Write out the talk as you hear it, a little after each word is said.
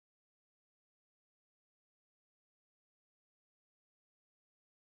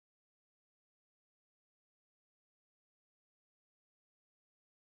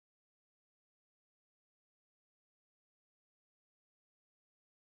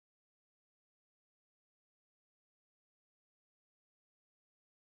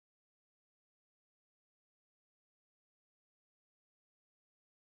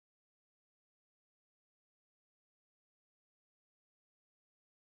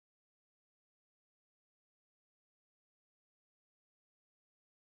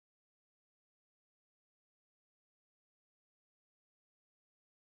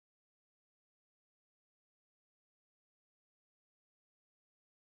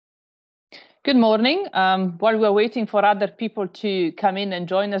Good morning. While we're waiting for other people to come in and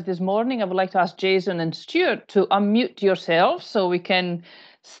join us this morning, I would like to ask Jason and Stuart to unmute yourselves so we can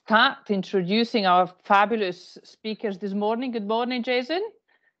start introducing our fabulous speakers this morning. Good morning, Jason.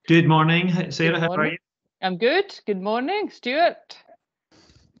 Good morning, Sarah. How are you? I'm good. Good morning, Stuart.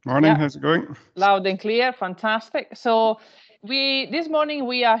 Morning. Yeah. How's it going? Loud and clear. Fantastic. So this morning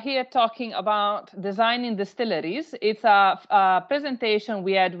we are here talking about designing distilleries. It's a presentation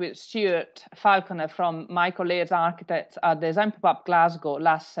we had with Stuart Falconer from Laird Architects at DesignPopUp Glasgow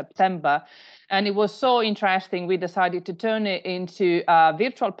last September. And it was so interesting, we decided to turn it into a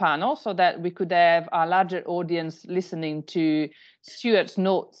virtual panel so that we could have a larger audience listening to Stuart's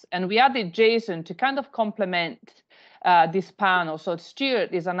notes. And we added Jason to kind of complement this panel. So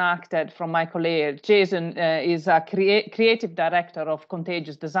Stuart is an architect from Laird. Jason is a creative director of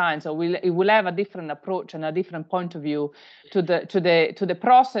Contagious Design. So it will have a different approach and a different point of view to the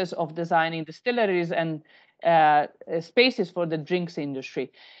process of designing distilleries and spaces for the drinks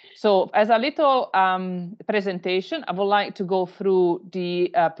industry. So as a little presentation, I would like to go through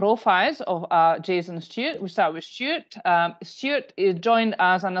the profiles of Jason and Stuart. We start with Stuart. Stuart is joined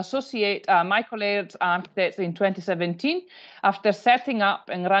as an associate Laird Architects in 2017 after setting up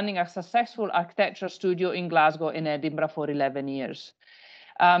and running a successful architecture studio in Glasgow and Edinburgh for 11 years.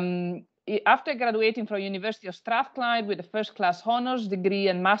 After graduating from University of Strathclyde with a first-class honours degree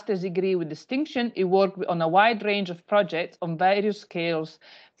and master's degree with distinction, he worked on a wide range of projects on various scales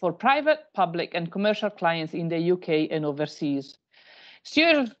for private, public and commercial clients in the UK and overseas.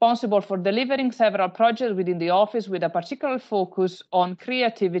 Stuart is responsible for delivering several projects within the office with a particular focus on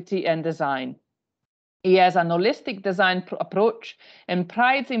creativity and design. He has an holistic design approach and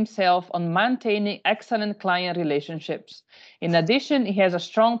prides himself on maintaining excellent client relationships. In addition, he has a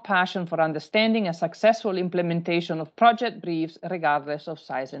strong passion for understanding a successful implementation of project briefs, regardless of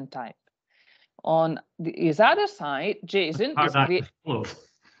size and type. On his other side, Jason is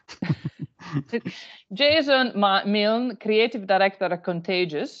Jason Milne, creative director at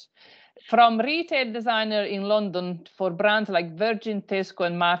Contagious. From retail designer in London for brands like Virgin, Tesco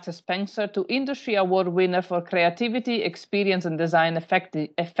and Marks & Spencer to industry award winner for creativity, experience and design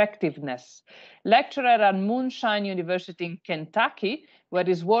effectiveness. Lecturer at Moonshine University in Kentucky, where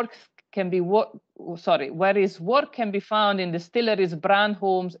his work can be found in distilleries, brand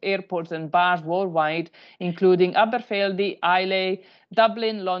homes, airports and bars worldwide, including Aberfeldy, Islay,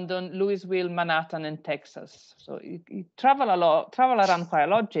 Dublin, London, Louisville, Manhattan and Texas. So you travel around quite a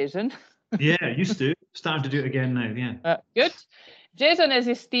lot, Jason. Yeah, used to. Starting to do it again now, yeah. Good. Jason and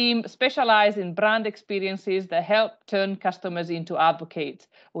his team specialize in brand experiences that help turn customers into advocates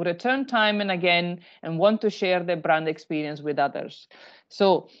who return time and again and want to share their brand experience with others.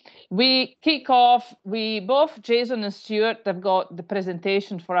 So we kick off, both Jason and Stuart have got the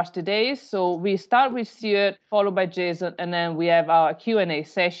presentation for us today. So we start with Stuart, followed by Jason, and then we have our Q&A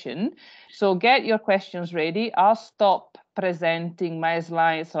session. So get your questions ready. I'll stop presenting my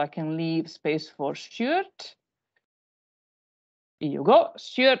slides so I can leave space for Stuart. Here you go.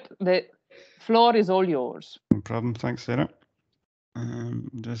 Stuart, the floor is all yours. No problem. Thanks, Sarah.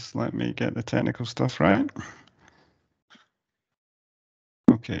 Just let me get the technical stuff right.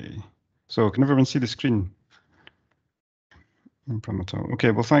 Okay. So can everyone see the screen? No problem at all. Okay.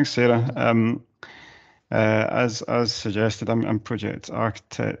 Well, thanks, Sarah. As suggested, I'm project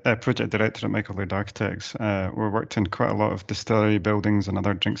director at Laird Architects. We worked in quite a lot of distillery buildings and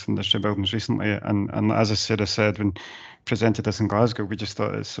other drinks industry buildings recently, and as Sarah said, when presented this in Glasgow, we just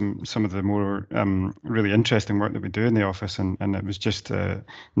thought it's some of the more really interesting work that we do in the office, and it was just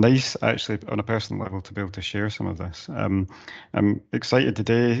nice, actually, on a personal level, to be able to share some of this. I'm excited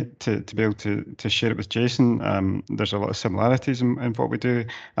today to be able to share it with Jason. There's a lot of similarities in what we do,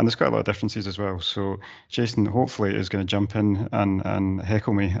 and there's quite a lot of differences as well. So Jason hopefully is going to jump in and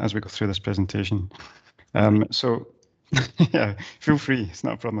heckle me as we go through this presentation. So yeah, feel free. It's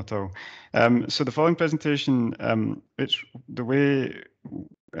not a problem at all. So the following presentation, it's the way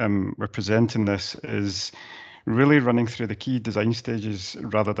we're presenting this is really running through the key design stages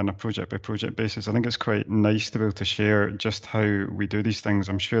rather than a project by project basis. I think it's quite nice to be able to share just how we do these things.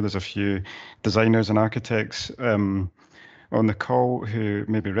 I'm sure there's a few designers and architects on the call who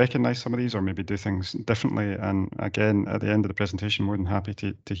maybe recognize some of these or maybe do things differently. And again, at the end of the presentation, more than happy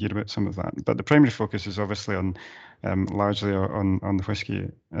to hear about some of that. But the primary focus is obviously on largely on the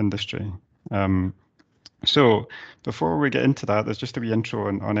whisky industry. So before we get into that, there's just a wee intro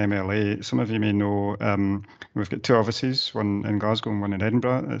on MLA. Some of you may know we've got two offices, one in Glasgow and one in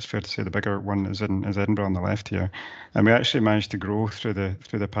Edinburgh. It's fair to say the bigger one is Edinburgh on the left here, and we actually managed to grow through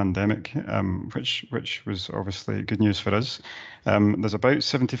the pandemic, which was obviously good news for us. There's about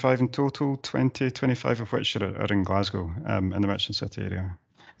 75 in total, 25 of which are in Glasgow, in the Merchant City area.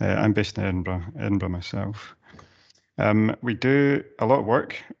 I'm based in Edinburgh myself. We do a lot of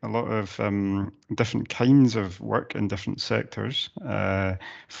work, a lot of different kinds of work in different sectors,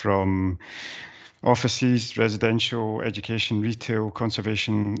 from offices, residential, education, retail,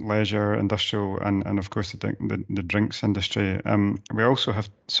 conservation, leisure, industrial, and of course the drinks industry. We also have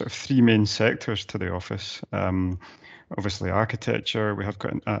sort of three main sectors to the office. Obviously architecture. We have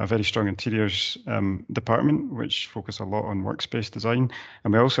got a very strong interiors department, which focus a lot on workspace design.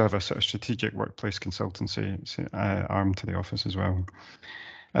 And we also have a sort of strategic workplace consultancy arm to the office as well.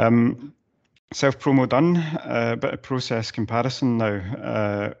 Self-promo done, a bit of process comparison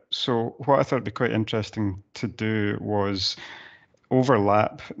now. So what I thought would be quite interesting to do was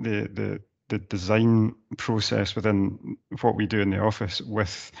overlap the design process within what we do in the office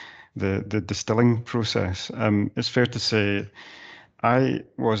with the distilling process. It's fair to say I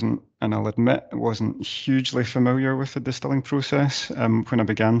wasn't, and I'll admit, wasn't hugely familiar with the distilling process when I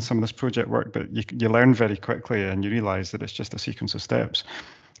began some of this project work, but you learn very quickly and you realise that it's just a sequence of steps.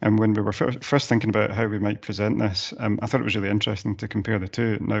 And when we were first thinking about how we might present this, I thought it was really interesting to compare the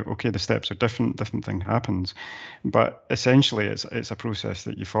two. Now, okay, the steps are different thing happens, but essentially it's a process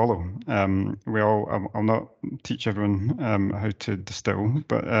that you follow. I'll not teach everyone how to distill,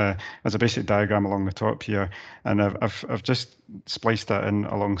 but as a basic diagram along the top here, and I've just spliced that in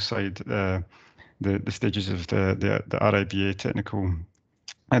alongside the stages of the RIBA technical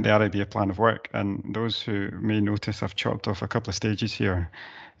and the RIBA plan of work. And those who may notice, I've chopped off a couple of stages here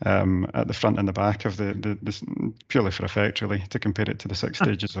at the front and the back of this, purely for effect, really, to compare it to the 6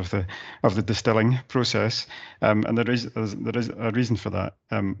 stages of the distilling process. And there is a reason for that.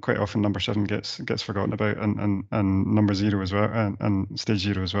 Quite often, number 7 gets forgotten about, and number 0 as well, and stage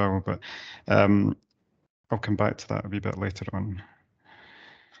 0 as well. But I'll come back to that a wee bit later on.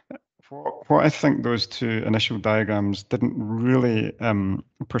 What I think those two initial diagrams didn't really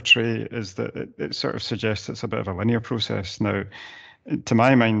portray is that it sort of suggests it's a bit of a linear process. Now, to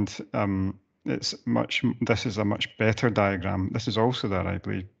my mind, this is a much better diagram. This is also the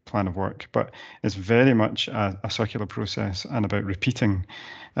RIBA plan of work, but it's very much a circular process and about repeating.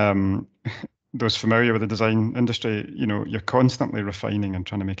 Those familiar with the design industry, you're constantly refining and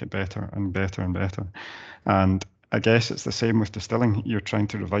trying to make it better and better and better. And I guess it's the same with distilling. You're trying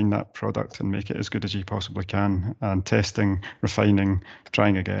to refine that product and make it as good as you possibly can, and testing, refining,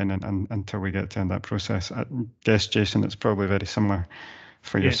 trying again, and until we get to end that process. I guess, Jason, it's probably very similar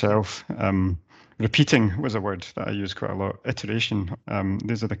for yourself. Repeating was a word that I use quite a lot. Iteration.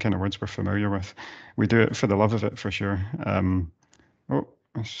 These are the kind of words we're familiar with. We do it for the love of it, for sure. Oh,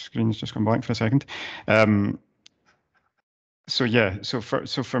 my screen's just gone blank for a second. So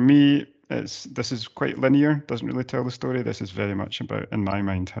for me, this is quite linear, doesn't really tell the story. This is very much about, in my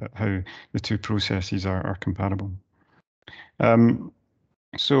mind, how the two processes are comparable.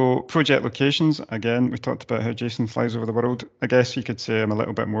 So project locations, again, we talked about how Jason flies over the world. I guess you could say I'm a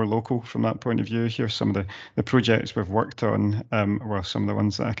little bit more local from that point of view. Here's some of the projects we've worked on, well, some of the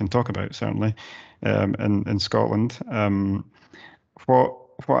ones that I can talk about, certainly, in Scotland. What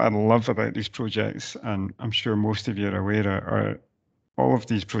I love about these projects, and I'm sure most of you are aware, are all of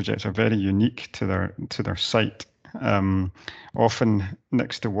these projects are very unique to their site, often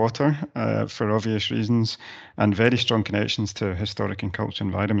next to water for obvious reasons, and very strong connections to historic and cultural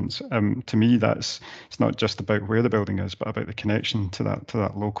environments. To me, it's not just about where the building is, but about the connection to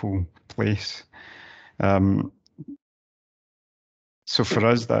that local place. So for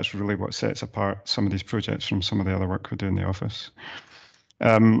us, that's really what sets apart some of these projects from some of the other work we do in the office.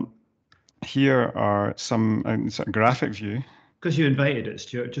 Here are some sort of graphic view. Because you invited it,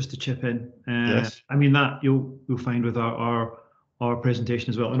 Stuart, just to chip in. Yes. I mean, that you'll find with our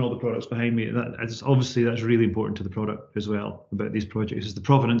presentation as well, and all the products behind me, obviously that's really important to the product as well, about these projects, is the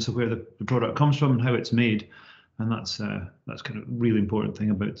provenance of where the product comes from and how it's made. And that's kind of a really important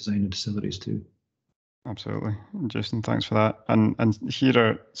thing about designing distilleries too. Absolutely. Jason, thanks for that. And here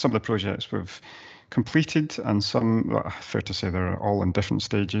are some of the projects we've completed, and some, well, fair to say, they're all in different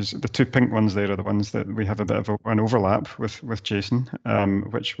stages. The 2 pink ones there are the ones that we have a bit of an overlap with Jason,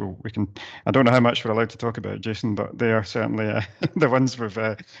 which we can. I don't know how much we're allowed to talk about, Jason, but they are certainly the ones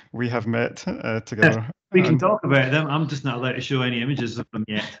we have met together We can talk about them. I'm just not allowed to show any images of them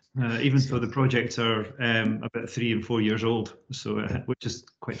yet, even though the projects are about 3 and 4 years old. So, which is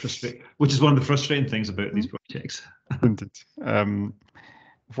quite frustrating. Which is one of the frustrating things about these projects. Indeed.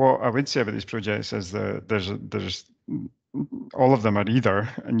 What I would say about these projects is that there's all of them are either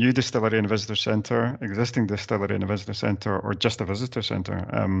a new distillery and a visitor centre, existing distillery and a visitor centre, or just a visitor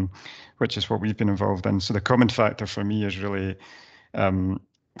centre, which is what we've been involved in. So the common factor for me is really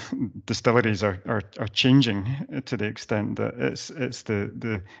distilleries are changing to the extent that it's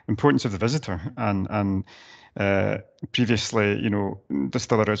the importance of the visitor, and previously,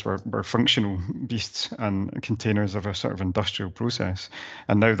 distilleries were functional beasts and containers of a sort of industrial process,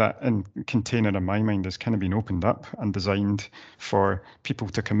 and now that container, in my mind, has kind of been opened up and designed for people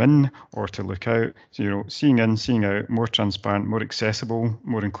to come in or to look out. So, seeing in, seeing out, more transparent, more accessible,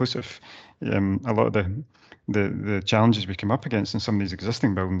 more inclusive. A lot of the challenges we come up against in some of these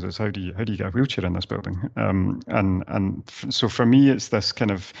existing buildings is how do you get a wheelchair in this building? So for me, it's this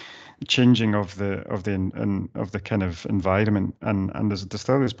kind of changing of the kind of environment, and there's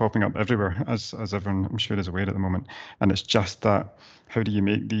distilleries popping up everywhere, as everyone I'm sure is aware at the moment. And it's just that, how do you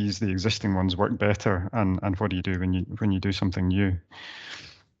make the existing ones work better, and what do you do when you do something new?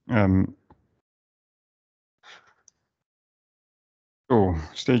 So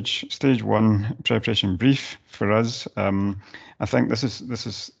stage one preparation brief for us. I think this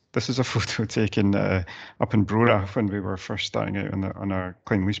is a photo taken up in Brora when we were first starting out on our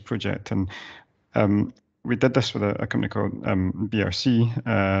Clean Lease project, and we did this with a company called BRC,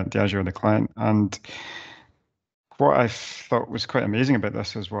 Diageo, the client. And what I thought was quite amazing about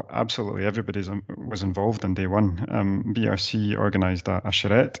this is what absolutely everybody was involved in day one. BRC organised a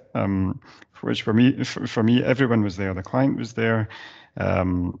charrette, which for me, everyone was there. The client was there.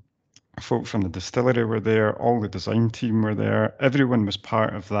 Folk from the distillery were there. All the design team were there. Everyone was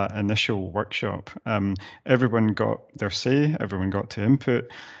part of that initial workshop. Everyone got their say. Everyone got to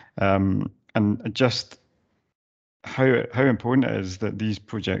input, and just how important it is that these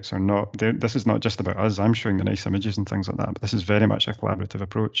projects are not. This is not just about us. I'm showing the nice images and things like that, but this is very much a collaborative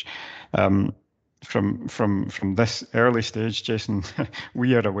approach. From this early stage, Jason,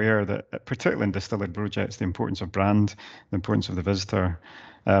 we are aware that, particularly in distillery projects, the importance of brand, the importance of the visitor.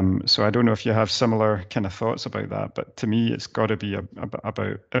 So I don't know if you have similar kind of thoughts about that, but to me, it's got to be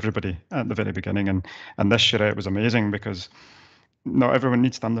about everybody at the very beginning. And this charrette was amazing because not everyone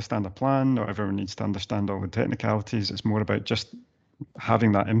needs to understand a plan. Not everyone needs to understand all the technicalities. It's more about just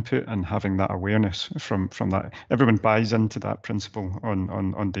having that input and having that awareness from that. Everyone buys into that principle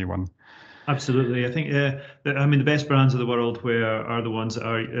on day one. Absolutely. I think, the best brands of the world are the ones that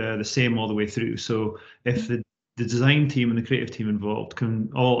are the same all the way through. So if the design team and the creative team involved can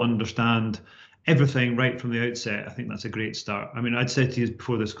all understand everything right from the outset, I think that's a great start. I mean, I'd said to you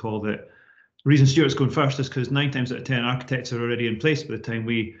before this call that the reason Stuart's going first is because 9 times out of 10 architects are already in place by the time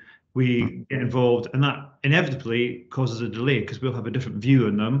we get involved, and that inevitably causes a delay because we'll have a different view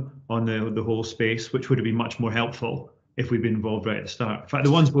on them, on the whole space, which would have been much more helpful if we'd been involved right at the start. In fact,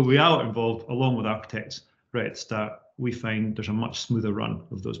 the ones where we are involved along with architects right at the start, we find there's a much smoother run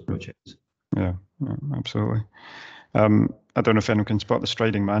of those projects. Yeah, absolutely. I don't know if anyone can spot the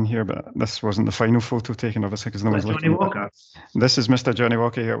striding man here, but this wasn't the final photo taken, obviously, because no one's looking. Walker. This is Mr. Johnny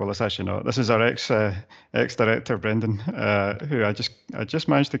Walker here. Well, it's actually not. This is our ex-director, Brendan, who I just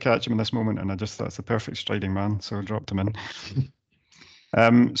managed to catch him in this moment, and I just thought it's the perfect striding man, so I dropped him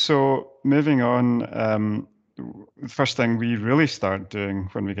in. So moving on, the first thing we really start doing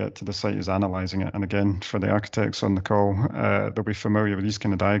when we get to the site is analysing it. And again, for the architects on the call, they'll be familiar with these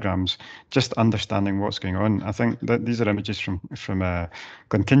kind of diagrams, just understanding what's going on. I think that these are images from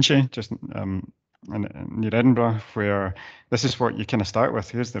Glenkinchie, just near Edinburgh, where this is what you kind of start with.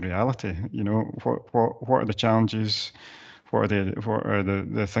 Here's the reality. What are the challenges? What are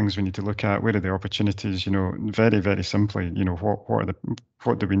the things we need to look at? Where are the opportunities? Very, very simply,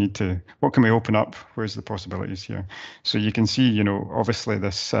 what do we need to? What can we open up? Where's the possibilities here? So you can see, obviously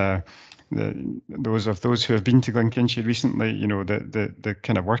this. Those who have been to Glenkinchie recently, the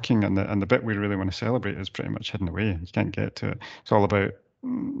kind of working and the bit we really want to celebrate is pretty much hidden away. You can't get to it. It's all about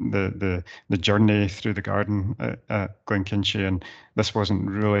the journey through the garden at Glenkinchie, and this wasn't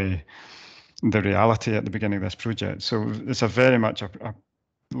really the reality at the beginning of this project. So it's a very much a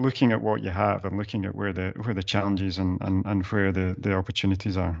looking at what you have and looking at where the challenges and where the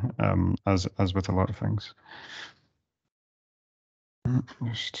opportunities are, as with a lot of things.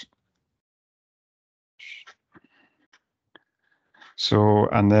 So,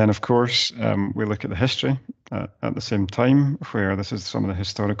 and then of course, we look at the history at the same time, where this is some of the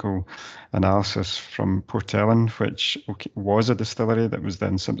historical analysis from Portellen, which was a distillery that was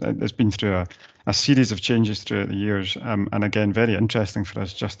then, it's been through a series of changes throughout the years. And again, very interesting for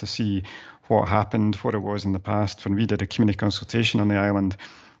us just to see what happened, what it was in the past. When we did a community consultation on the island,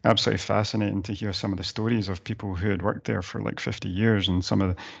 absolutely fascinating to hear some of the stories of people who had worked there for like 50 years and some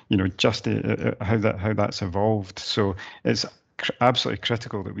of the, just how that's evolved. So it's absolutely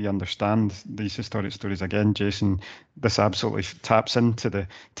critical that we understand these historic stories. Again, Jason, this absolutely taps into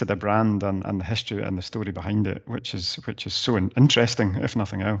the brand and the history and the story behind it, which is so interesting, if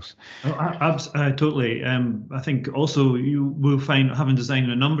nothing else. Oh, totally. I think also you will find, having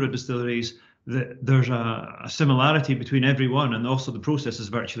designed a number of distilleries, that there's a similarity between every one, and also the process is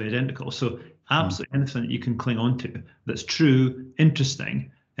virtually identical. So absolutely anything that you can cling on to that's true,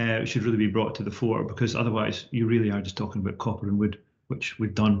 interesting, should really be brought to the fore, because otherwise you really are just talking about copper and wood, which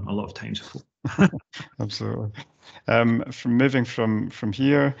we've done a lot of times before. Absolutely. From moving from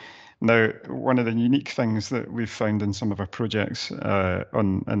here, now one of the unique things that we've found in some of our projects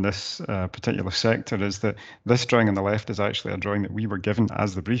in this particular sector is that this drawing on the left is actually a drawing that we were given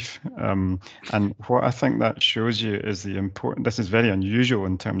as the brief. And what I think that shows you is this is very unusual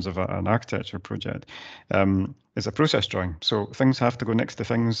in terms of an architecture project, is a process drawing. So things have to go next to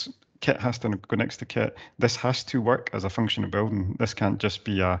things. Kit has to go next to kit. This has to work as a functional building. This can't just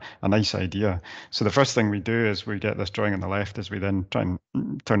be a nice idea. So the first thing we do is we get this drawing on the left, is we then try and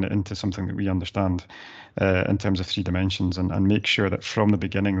turn it into something that we understand in terms of 3 dimensions, and make sure that from the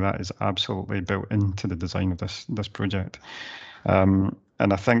beginning that is absolutely built into the design of this project. And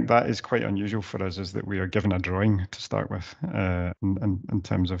I think that is quite unusual for us, is that we are given a drawing to start with in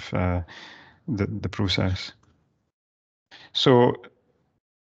terms of the process. So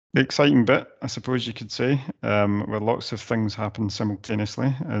the exciting bit, I suppose you could say, where lots of things happen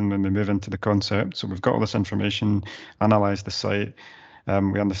simultaneously, and when we move into the concept. So we've got all this information, analysed the site,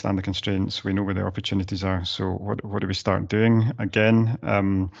 we understand the constraints, we know where the opportunities are. So what do we start doing? Again,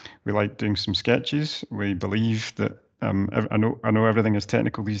 we like doing some sketches. We believe that I know everything is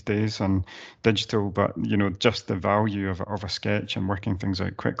technical these days and digital, but just the value of a sketch and working things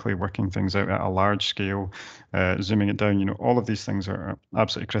out quickly, working things out at a large scale, zooming it down, all of these things are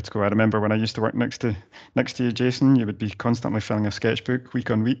absolutely critical. I remember when I used to work next to you, Jason, you would be constantly filling a sketchbook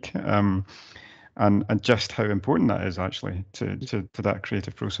week on week. And just how important that is actually to that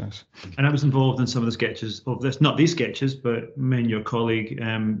creative process. And I was involved in some of the sketches of this, not these sketches, but me and your colleague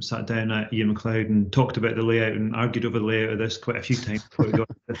sat down at Ian MacLeod and talked about the layout and argued over the layout of this quite a few times before we got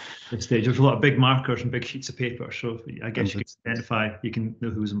to this stage. There's a lot of big markers and big sheets of paper, so I guess you can identify, you can know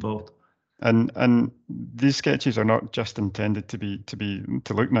who's involved. And these sketches are not just intended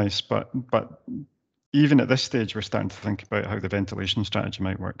to look nice, but even at this stage, we're starting to think about how the ventilation strategy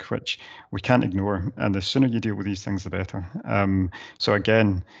might work, which we can't ignore. And the sooner you deal with these things, the better. So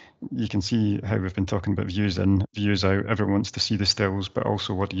again, you can see how we've been talking about views in, views out. Everyone wants to see the stills, but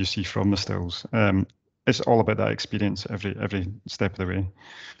also what do you see from the stills? It's all about that experience every step of the way.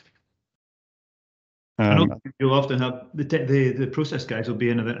 You'll often have the process guys will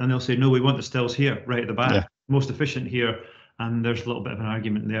be in it, and they'll say, no, we want the stills here, right at the back, most efficient here. And there's a little bit of an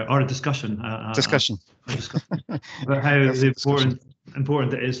argument there, or a discussion. Discussion about how important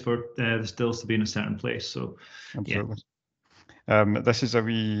it is for the stills to be in a certain place. So, absolutely. This is a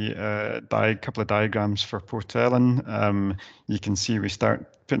wee couple of diagrams for Portellen. You can see we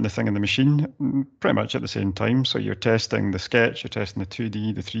start putting the thing in the machine pretty much at the same time. So you're testing the sketch, you're testing the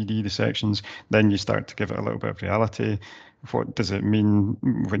 2D, the 3D, the sections. Then you start to give it a little bit of reality. What does it mean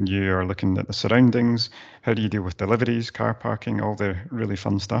when you are looking at the surroundings? How do you deal with deliveries, car parking, all the really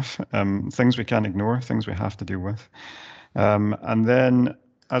fun stuff? Things we can't ignore, things we have to deal with. And then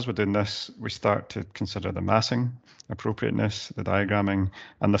as we're doing this, we start to consider the massing, appropriateness, the diagramming,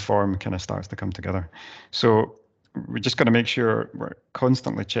 and the form kind of starts to come together. So we just got to make sure we're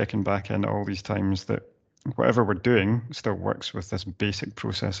constantly checking back in all these times that whatever we're doing still works with this basic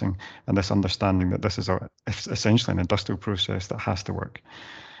processing and this understanding that this is essentially an industrial process that has to work.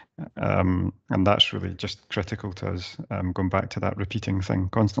 And that's really just critical to us, going back to that repeating thing,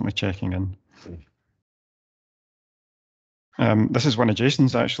 constantly checking in. This is one of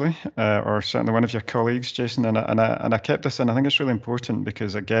Jason's actually, or certainly one of your colleagues, Jason, and I kept this in. I think it's really important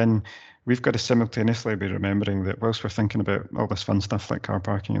because, again, we've got to simultaneously be remembering that whilst we're thinking about all this fun stuff like car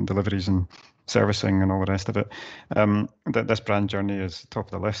parking and deliveries and servicing and all the rest of it. That this brand journey is top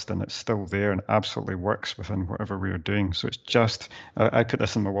of the list, and it's still there and absolutely works within whatever we are doing. So it's just, I put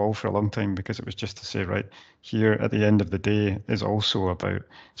this on the wall for a long time because it was just to say, right, here at the end of the day is also about,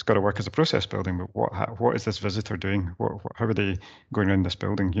 it's got to work as a process building, but what is this visitor doing? How are they going around this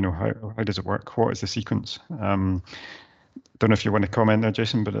building? You know, how does it work? What is the sequence? Don't know if you want to comment there,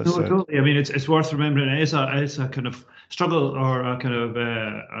 Jason, but it's, no, totally. I mean, it's worth remembering. It's a kind of struggle, or a kind of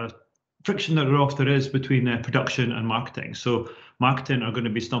a friction that there is between production and marketing. So marketing are going to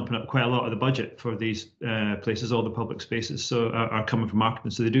be stumping up quite a lot of the budget for these places. All the public spaces are coming from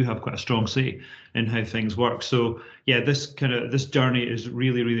marketing, so they do have quite a strong say in how things work. So yeah, this journey is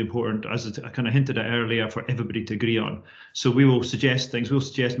really, really important, as I kind of hinted at earlier, for everybody to agree on. So we will suggest things, we'll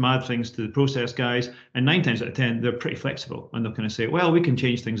suggest mad things to the process guys, and 9 times out of 10 they're pretty flexible, and they'll kind of say, well, we can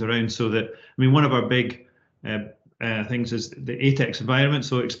change things around. So that, I mean, one of our big things is the ATEX environment,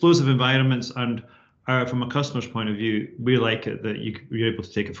 so explosive environments, and from a customer's point of view, we like it that you're able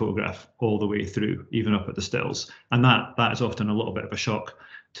to take a photograph all the way through, even up at the stills, and that is often a little bit of a shock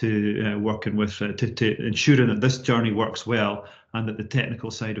to working with, to ensuring that this journey works well, and that the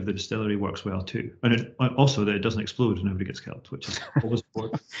technical side of the distillery works well too, and also that it doesn't explode and nobody gets killed, which is always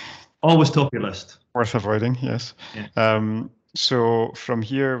important. Always top of your list. Worth avoiding, yes. Yeah. So from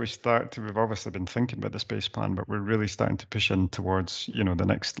here we've obviously been thinking about the space plan, but we're really starting to push in towards, you know, the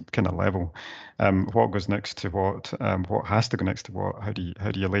next kind of level. What goes next to what has to go next to what, how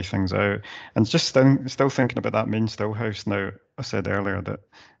do you lay things out? And just still thinking about that main still house now. I said earlier that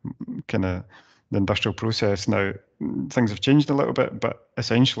kind of the industrial process now, things have changed a little bit, but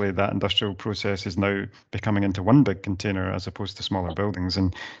essentially that industrial process is now becoming into one big container as opposed to smaller buildings.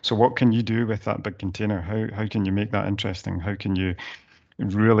 And so what can you do with that big container? How can you make that interesting? How can you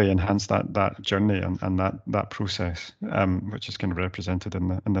really enhance that journey and that process, which is kind of represented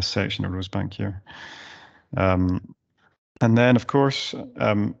in this section of Rosebank here. And then, of course,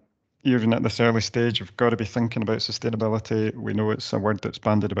 even at this early stage, we've got to be thinking about sustainability. We know it's a word that's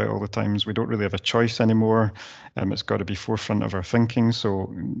bandied about all the times. We don't really have a choice anymore. It's got to be forefront of our thinking.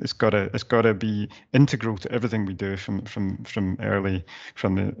 So it's got to be integral to everything we do, from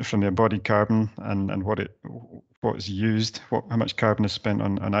the embodied carbon and what's used, how much carbon is spent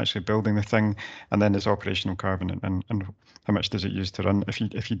on actually building the thing, and then its operational carbon and how much does it use to run.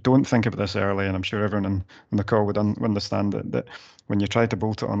 If you don't think about this early, and I'm sure everyone on the call would understand that when you try to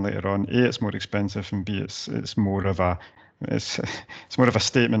bolt it on later on, A, it's more expensive, and B, it's more of a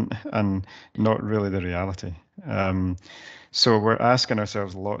statement and not really the reality. So we're asking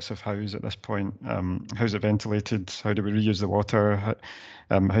ourselves lots of hows at this point. How's it ventilated? How do we reuse the water?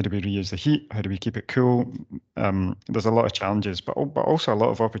 How do we reuse the heat? How do we keep it cool? There's a lot of challenges, but also a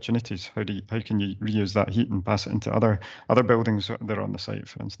lot of opportunities. How can you reuse that heat and pass it into other buildings that are on the site,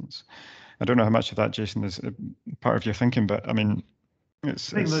 for instance? I don't know how much of that, Jason, is part of your thinking, but I mean, I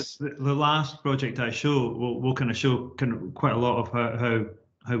think that the last project I show will kind of show quite a lot of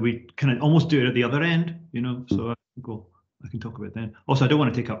how we kind of almost do it at the other end, you know. So I can talk about it then. Also, I don't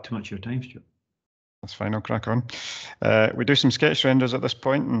want to take up too much of your time, Stuart. That's fine, I'll crack on. We do some sketch renders at this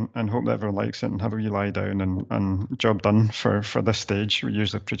point and hope that everyone likes it and have a wee lie down and job done for this stage. We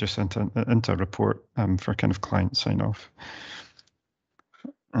usually produce into a report for kind of client sign off.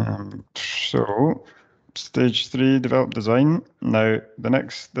 So stage 3, develop design. Now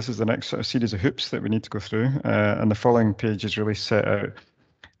this is the next sort of series of hoops that we need to go through, and the following page is really set out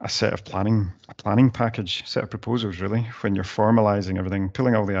a planning package, set of proposals really, when you're formalizing everything,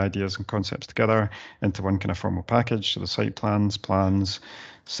 pulling all the ideas and concepts together into one kind of formal package. So the site plans,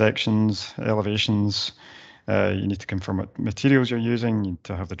 sections, elevations. You need to confirm what materials you're using. You need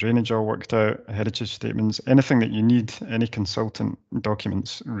to have the drainage all worked out, heritage statements, anything that you need, any consultant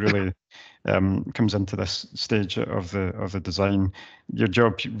documents really comes into this stage of the design. Your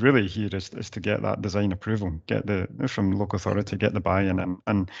job really here is to get that design approval, from local authority, get the buy-in,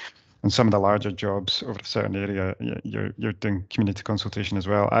 and some of the larger jobs over a certain area, you're doing community consultation as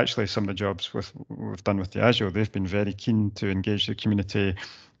well. Actually, some of the jobs we've done with Diageo, they've been very keen to engage the community,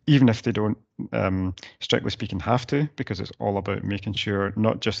 even if they don't, strictly speaking, have to, because it's all about making sure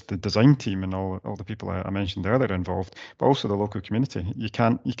not just the design team and all the people I mentioned earlier involved, but also the local community. You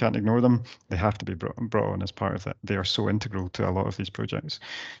can't ignore them. They have to be brought on as part of it. They are so integral to a lot of these projects.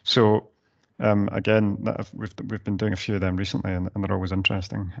 So again, we've been doing a few of them recently, and they're always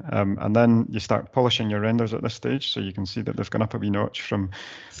interesting. And then you start polishing your renders at this stage, so you can see that they've gone up a wee notch from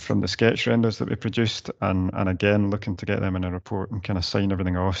the sketch renders that we produced, and again looking to get them in a report and kind of signing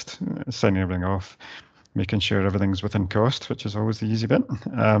everything off, making sure everything's within cost, which is always the easy bit,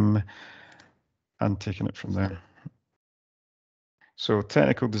 and taking it from there. So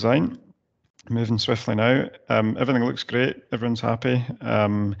technical design. moving swiftly now. Everything looks great. Everyone's happy.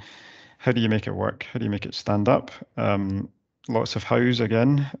 How do you make it work? How do you make it stand up? Lots of hows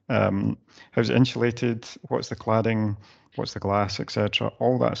again. How's it insulated? What's the cladding? What's the glass, etc.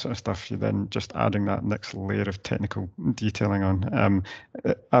 All that sort of stuff. You're then just adding that next layer of technical detailing on.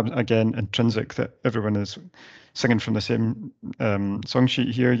 Again, intrinsic that everyone is singing from the same song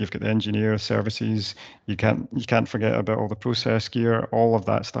sheet here. You've got the engineer, services. You can't forget about all the process gear. All of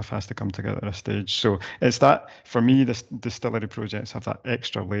that stuff has to come together at a stage. So it's that, for me, the distillery projects have that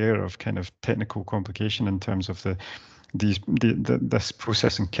extra layer of kind of technical complication in terms of this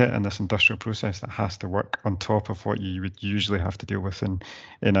processing kit and this industrial process that has to work on top of what you would usually have to deal with in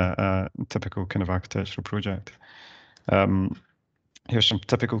a typical kind of architectural project. Here's some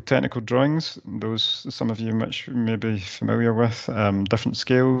typical technical drawings. Those some of you may be familiar with. Different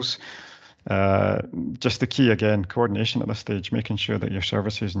scales. Just the key again, coordination at this stage, making sure that your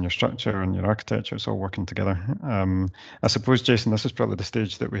services and your structure and your architecture is all working together. I suppose, Jason, this is probably the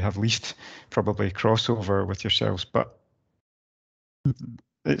stage that we have least probably crossover with yourselves, but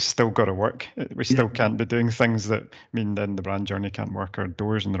it's still got to work. We still can't be doing things that mean then the brand journey can't work, or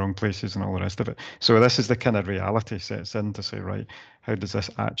doors in the wrong places and all the rest of it. So this is the kind of reality sets in to say, right, how does this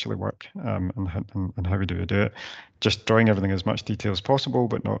actually work, and how do we do it? Just drawing everything as much detail as possible,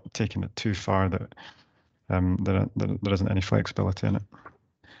 but not taking it too far that there isn't any flexibility in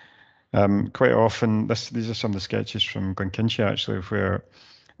it. Quite often, these are some of the sketches from Glenkinchie actually, where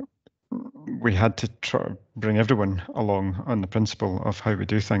we had to try to bring everyone along on the principle of how we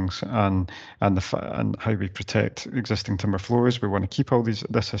do things and how we protect existing timber floors. We want to keep all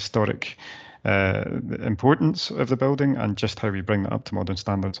this historic importance of the building, and just how we bring that up to modern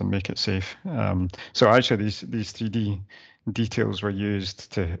standards and make it safe. So actually, these 3D details were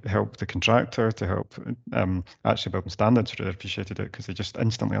used to help the contractor, to help actually building standards really appreciated it, because they just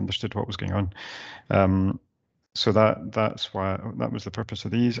instantly understood what was going on. So that's why that was the purpose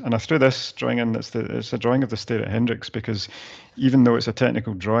of these. And I threw this drawing in. It's a drawing of the stair at Hendricks, because even though it's a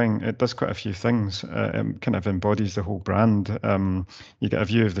technical drawing, it does quite a few things. It kind of embodies the whole brand. You get a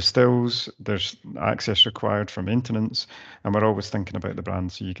view of the stills. There's access required for maintenance, and we're always thinking about the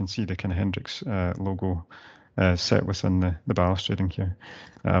brand. So you can see the kind of Hendricks logo set within the balustrading here.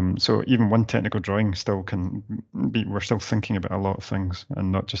 So even one technical drawing still can be. We're still thinking about a lot of things,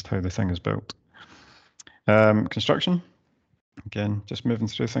 and not just how the thing is built. Construction, again, just moving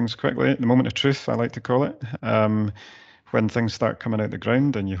through things quickly. The moment of truth, I like to call it, when things start coming out the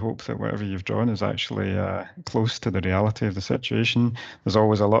ground and you hope that whatever you've drawn is actually close to the reality of the situation. There's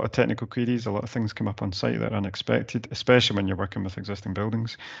always a lot of technical queries, a lot of things come up on site that are unexpected, especially when you're working with existing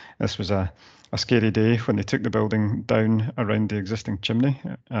buildings. This was a scary day when they took the building down around the existing chimney,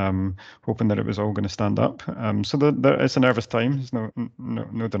 hoping that it was all going to stand up. So it's a nervous time, there's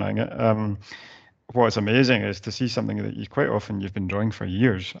no denying it. What's amazing is to see something that you've been drawing for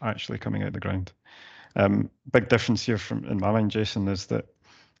years actually coming out the ground. Big difference here in my mind, Jason, is that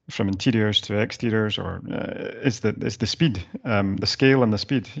from interiors to exteriors, is the speed, the scale and the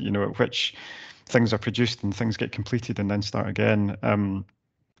speed, at which things are produced and things get completed and then start again.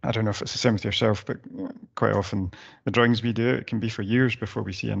 I don't know if it's the same with yourself, but quite often the drawings we do, it can be for years before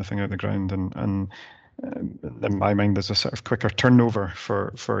we see anything out the ground, and in my mind, there's a sort of quicker turnover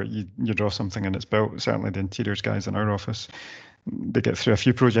for you draw something and it's built. Certainly the interiors guys in our office, they get through a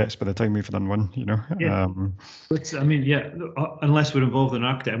few projects by the time we've done one, Yeah. Unless we're involved in an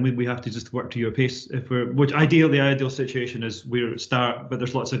architect, and we have to just work to your pace. The ideal situation is we're at start, but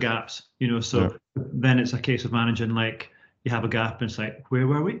there's lots of gaps, so then it's a case of managing, like, you have a gap and it's like, where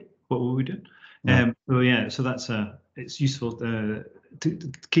were we? What were we doing? So that's it's useful to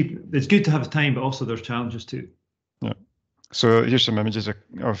keep. It's good to have time, but also there's challenges too. Yeah. So here's some images of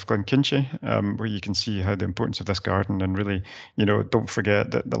Glenkinchie, where you can see how the importance of this garden, and really, don't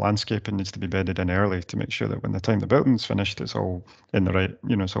forget that the landscaping needs to be bedded in early to make sure that when the time the building's finished, it's all in the right,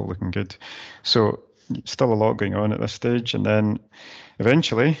 it's all looking good. So still a lot going on at this stage, and then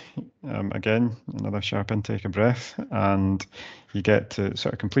eventually, again, another sharp intake of breath, and you get to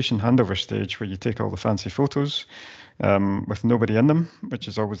sort of completion handover stage where you take all the fancy photos with nobody in them, which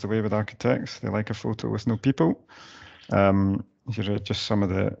is always the way with architects. They like a photo with no people. Here are just some of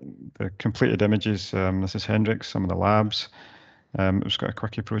the completed images. This is Hendricks, some of the labs. It was quite a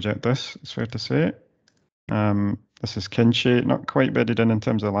quirky project, it's fair to say. This is Kinchie, not quite bedded in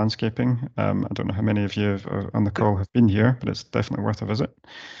terms of the landscaping. I don't know how many of you on the call have been here, but it's definitely worth a visit.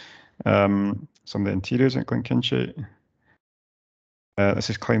 Some of the interiors at Glenkinchie. This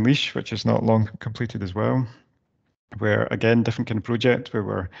is Clynleash, which is not long completed as well, where again, different kind of project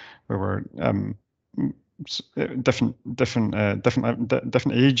where we're different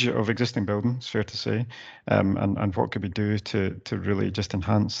age of existing buildings, fair to say, and what could we do to really just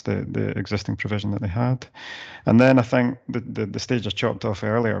enhance the existing provision that they had. And then I think the stage I chopped off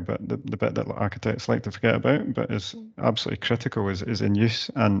earlier, but the bit that architects like to forget about, but is absolutely critical, is in use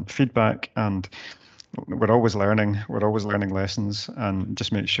and feedback. And we're always learning lessons, and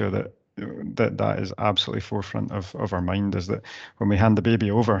just make sure that that is absolutely forefront of our mind, is that when we hand the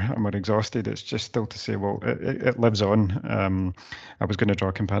baby over and we're exhausted, it's just still to say, well, it lives on. I was going to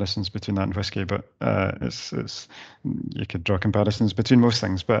draw comparisons between that and whiskey, but it's you could draw comparisons between most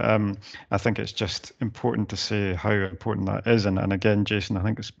things, but I think it's just important to say how important that is. And again, Jason, I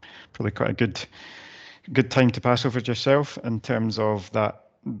think it's probably quite a good time to pass over to yourself in terms of that.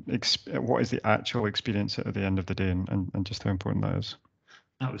 What is the actual experience at the end of the day, and just how important that is.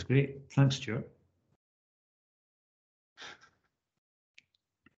 That was great. Thanks, Stuart.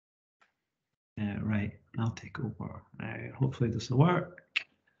 Right, I'll take over. Hopefully this will work.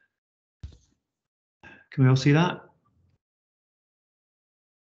 Can we all see that?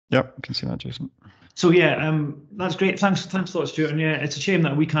 Yep, I can see that, Jason. So yeah, that's great. Thanks a lot, Stuart. And yeah, it's a shame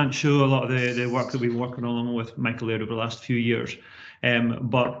that we can't show a lot of the work that we've been working on with Michael Laird over the last few years.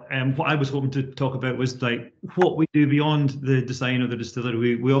 But what I was hoping to talk about was like what we do beyond the design of the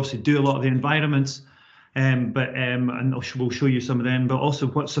distillery. We obviously do a lot of the environments, and we'll show you some of them. But also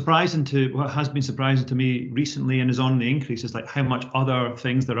what has been surprising to me recently and is on the increase is like how much other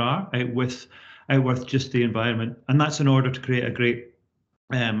things there are out with just the environment, and that's in order to create a great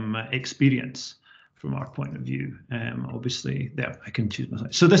experience from our point of view. Obviously, there I can choose my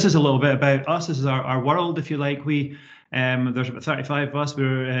slide. So this is a little bit about us. This is our world, if you like. There's about 35 of us.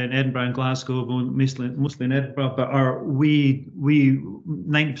 We're in Edinburgh and Glasgow, mostly in Edinburgh. But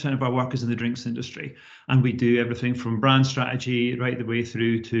 90% of our work is in the drinks industry, and we do everything from brand strategy right the way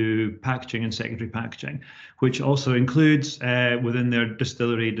through to packaging and secondary packaging, which also includes within their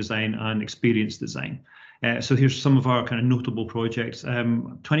distillery design and experience design. So here's some of our kind of notable projects.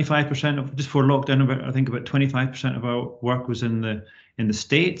 25% of, just before lockdown, I think about 25% of our work was in the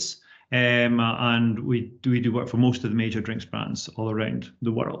States. And we do work for most of the major drinks brands all around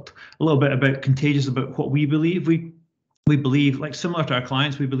the world. A little bit about Contagious, about what we believe. We believe, like similar to our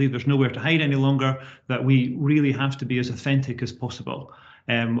clients, we believe there's nowhere to hide any longer, that we really have to be as authentic as possible.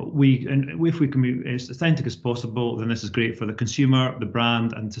 If we can be as authentic as possible, then this is great for the consumer, the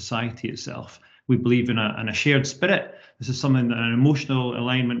brand, and society itself. We believe in a shared spirit. This is something, an emotional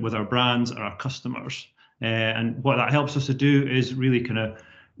alignment with our brands and our customers. And what that helps us to do is really kind of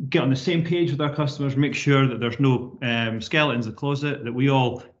get on the same page with our customers, make sure that there's no skeletons in the closet, that we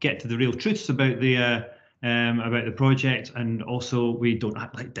all get to the real truths about the project, and also we don't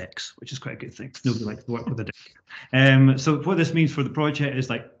act like dicks, which is quite a good thing. Nobody likes to work with a dick. So what this means for the project is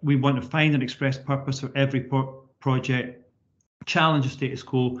like we want to find and express purpose for every project, challenge the status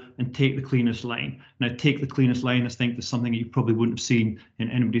quo, and take the cleanest line. Now, take the cleanest line, I think, is something you probably wouldn't have seen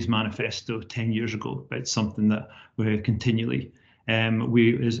in anybody's manifesto 10 years ago, but it's something that we're continually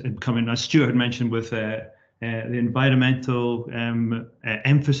is coming, as Stuart had mentioned, with the environmental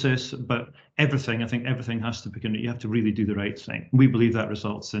emphasis, but everything, I think everything has to begin. You have to really do the right thing. We believe that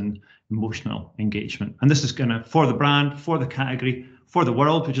results in emotional engagement, and this is kind of for the brand, for the category, for the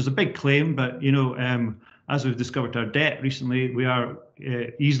world, which is a big claim, but you know, as we've discovered our debt recently, we are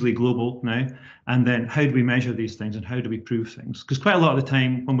easily global now. And then how do we measure these things, and how do we prove things? Because quite a lot of the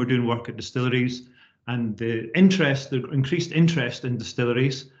time when we're doing work at distilleries, and the increased interest in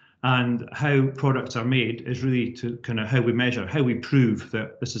distilleries and how products are made is really to kind of how we measure, how we prove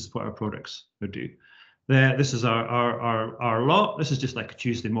that this is what our products would do. This is our lot. This is just like a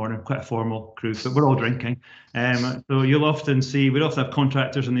Tuesday morning, quite a formal crew, but we're all drinking. So you'll often see, we'd often have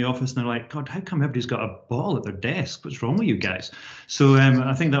contractors in the office and they're like, God, how come everybody's got a bottle at their desk? What's wrong with you guys? So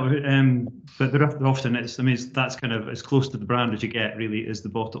I think that, but often it's, I mean, that's kind of as close to the brand as you get, really, is the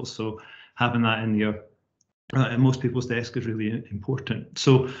bottle. So having that in your most people's desk is really important.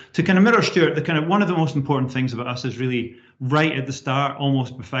 So to kind of mirror Stuart, the kind of one of the most important things about us is really right at the start,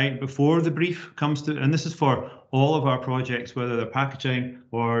 almost before the brief comes to, and this is for all of our projects, whether they're packaging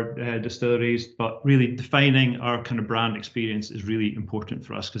or distilleries, but really defining our kind of brand experience is really important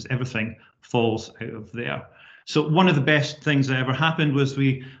for us, because everything falls out of there. So one of the best things that ever happened was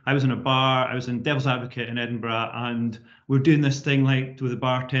I was in a bar, I was in Devil's Advocate in Edinburgh, and we're doing this thing like with the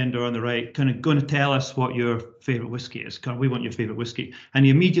bartender on the right, kind of going to tell us what your favourite whiskey is. We want your favourite whiskey. And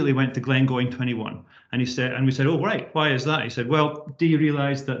he immediately went to Glengoyne 21. And he said, and we said, oh, right, why is that? He said, well, do you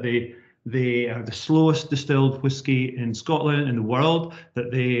realise that They are the slowest distilled whiskey in Scotland, in the world, that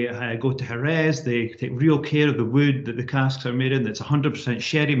they go to Jerez, they take real care of the wood that the casks are made in, that's 100%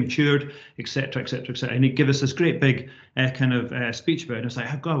 sherry matured, etc., etc., etc. And he gave us this great big kind of speech about it. And I was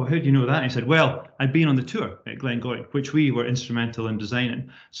like, God, how do you know that? And he said, well, I'd been on the tour at Glengoyne, which we were instrumental in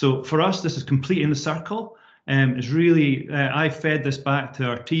designing. So for us, this is completing the circle. It's really, I fed this back to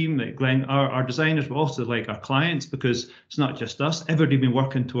our team at Glen, our designers, but also like our clients, because it's not just us. Everybody been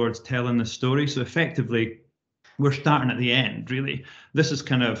working towards telling this story. So effectively, we're starting at the end, really. This is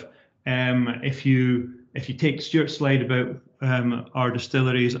kind of, if you take Stuart's slide about our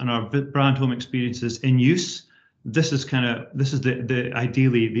distilleries and our brand home experiences in use, this is the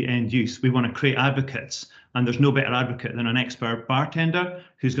ideally the end use. We want to create advocates, and there's no better advocate than an expert bartender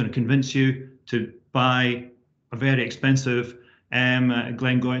who's going to convince you to buy a very expensive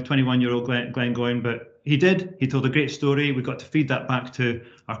Glengoyne, 21-year-old Glengoyne, but he did. He told a great story. We got to feed that back to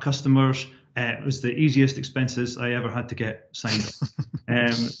our customers. It was the easiest expenses I ever had to get signed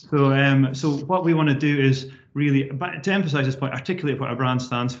up. So what we want to do is really, to emphasize this point, articulate what our brand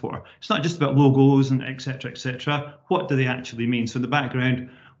stands for. It's not just about logos and et cetera, et cetera. What do they actually mean? So in the background,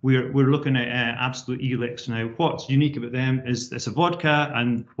 we're looking at Absolute Elix now. What's unique about them is it's a vodka,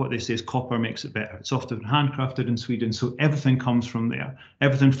 and what they say is copper makes it better. It's often handcrafted in Sweden, so everything comes from there.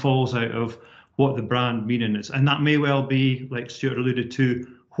 Everything falls out of what the brand meaning is, and that may well be, like Stuart alluded to,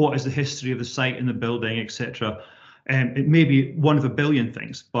 what is the history of the site and the building, etc. It may be one of a billion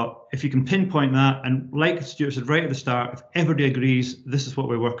things, but if you can pinpoint that, and like Stuart said right at the start, if everybody agrees this is what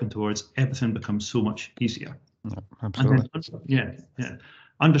we're working towards, everything becomes so much easier. Yeah, absolutely. Yeah.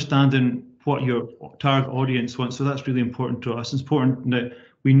 Understanding what your target audience wants, so that's really important to us. It's important that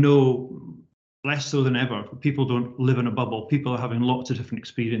we know, less so than ever, people don't live in a bubble. People are having lots of different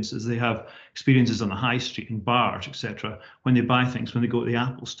experiences. They have experiences on the high street, in bars, etc. When they buy things, when they go to the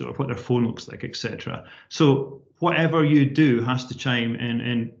Apple store, what their phone looks like, etc. So whatever you do has to chime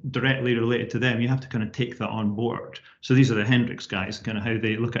in directly related to them. You have to kind of take that on board. So these are the Hendrix guys, kind of how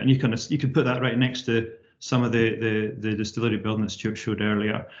they look at it. And you can put that right next to some of the distillery building that Stuart showed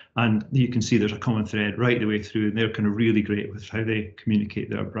earlier, and you can see there's a common thread right the way through, and they're kind of really great with how they communicate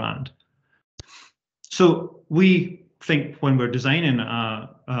their brand. So we think when we're designing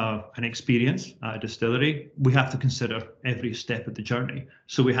an experience at a distillery, we have to consider every step of the journey.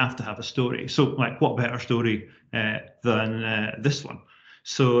 So we have to have a story. So like, what better story than this one?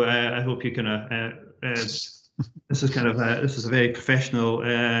 So I hope you can. This is a very professional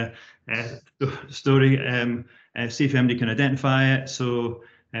story. See if anybody can identify it. So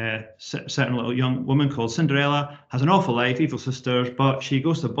certain little young woman called Cinderella has an awful life, evil sisters, but she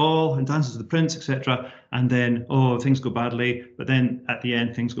goes to the ball and dances with the prince, etc. And then, things go badly, but then at the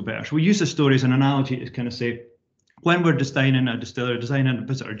end, things go better. So we use the story as an analogy to kind of say, when we're designing a distillery, designing a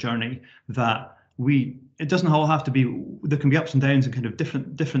visitor journey, that it doesn't all have to be, there can be ups and downs and kind of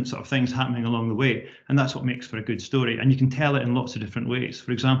different sort of things happening along the way. And that's what makes for a good story. And you can tell it in lots of different ways.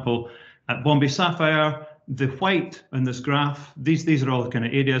 For example, at Bombay Sapphire, the white on this graph, these are all the kind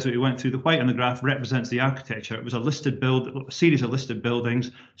of areas that we went through. The white on the graph represents the architecture. It was a series of listed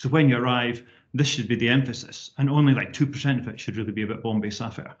buildings. So when you arrive, this should be the emphasis. And only like 2% of it should really be about Bombay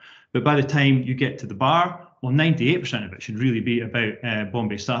Sapphire. But by the time you get to the bar, well, 98% of it should really be about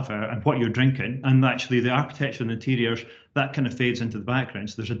Bombay Sapphire and what you're drinking. And actually the architecture and the interiors, that kind of fades into the background.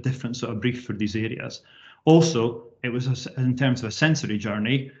 So there's a different sort of brief for these areas. Also, it was in terms of a sensory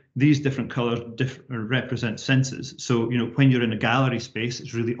journey, these different colors represent senses. So, when you're in a gallery space,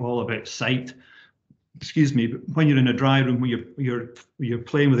 it's really all about sight. Excuse me, but when you're in a dry room where you're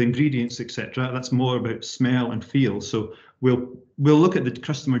playing with ingredients, etc., that's more about smell and feel. So we'll look at the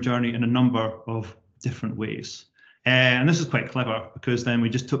customer journey in a number of different ways. And this is quite clever, because then we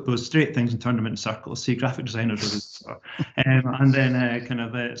just took those straight things and turned them into circles. See, graphic designers are and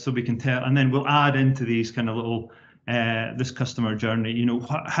then so we can tell, and then we'll add into these kind of little this customer journey,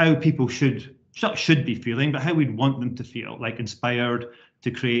 how people should be feeling, but how we'd want them to feel, like inspired to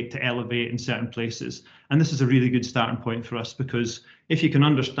create, to elevate in certain places. And this is a really good starting point for us, because if you can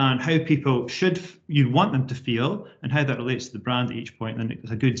understand how people you want them to feel and how that relates to the brand at each point, then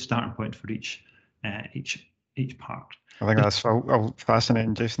it's a good starting point for each part. I think that's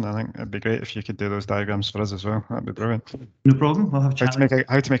fascinating, Jason. I think it'd be great if you could do those diagrams for us as well. That'd be brilliant. No problem. We'll have how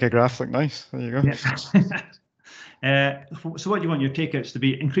to make a graph look nice. There you go. Yes. So what do you want your takeouts to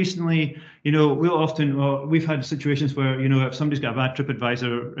be? Increasingly, we've had situations where, if somebody's got a bad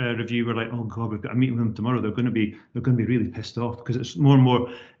TripAdvisor review, we're like, oh God, we've got a meeting with them tomorrow. They're going to be really pissed off, because it's more and more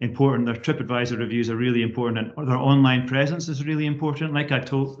important. Their TripAdvisor reviews are really important, and their online presence is really important. Like I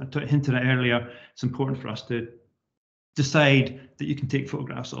hinted at earlier, it's important for us to decide that you can take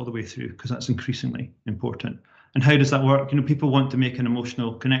photographs all the way through, because that's increasingly important. And how does that work? You know, people want to make an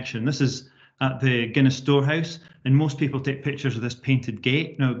emotional connection. This is at the Guinness Storehouse, and most people take pictures of this painted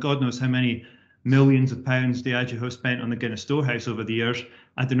gate. Now, God knows how many millions of pounds Diageo have spent on the Guinness Storehouse over the years.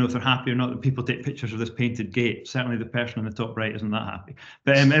 I don't know if they're happy or not that people take pictures of this painted gate. Certainly the person on the top right isn't that happy.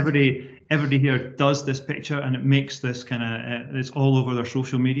 But everybody here does this picture, and it makes this kind of, it's all over their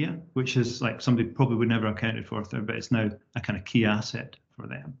social media, which is like somebody probably would never have accounted for, but it's now a kind of key asset for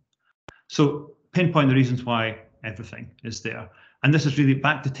them. So pinpoint the reasons why everything is there. And this is really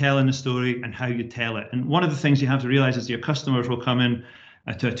back to telling the story and how you tell it. And one of the things you have to realize is your customers will come in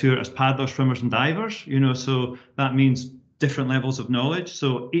to a tour as paddlers, swimmers, and divers, you know, so that means different levels of knowledge.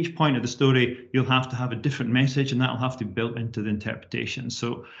 So each point of the story, you'll have to have a different message, and that'll have to be built into the interpretation.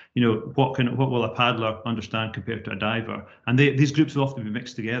 So, you know, what will a paddler understand compared to a diver? And these groups will often be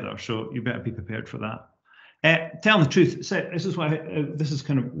mixed together, so you better be prepared for that. Telling the truth. So this is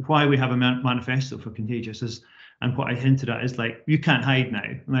kind of why we have a manifesto for Contagious. And what I hinted at is, like, you can't hide now.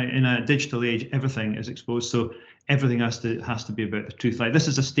 Like, in a digital age, everything is exposed. So everything has to be about the truth. Like, this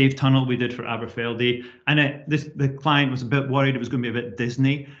is a stave tunnel we did for Aberfeldy, and the client was a bit worried it was going to be a bit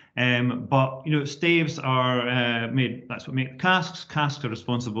Disney. But you know, staves are made. That's what make the casks. Casks are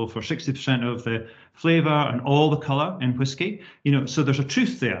responsible for 60% of the flavour and all the colour in whiskey. You know, so there's a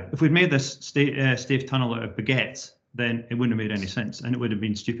truth there. If we'd made this stave tunnel out of baguettes, then it wouldn't have made any sense, and it would have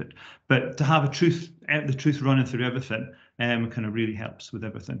been stupid. But to have the truth running through everything, kind of really helps with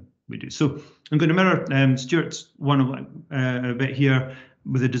everything we do. So I'm going to mirror Stuart's one a bit here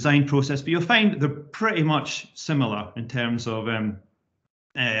with the design process, but you'll find they're pretty much similar in terms of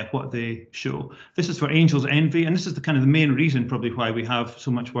what they show. This is for Angel's Envy, and this is the kind of the main reason probably why we have so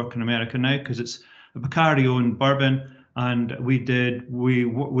much work in America now, because it's a Bacardi-owned bourbon. And we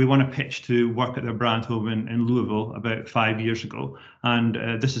won a pitch to work at their brand home in Louisville about 5 years ago,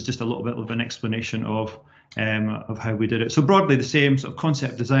 and this is just a little bit of an explanation of how we did it. So broadly the same sort of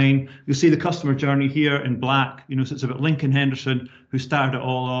concept design. You'll see the customer journey here in black. You know, so it's about Lincoln Henderson, who started it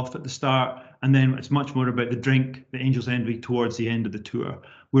all off at the start, and then it's much more about the drink, the Angel's Envy, towards the end of the tour.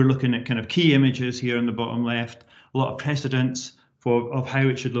 We're looking at kind of key images here in the bottom left, a lot of precedents of how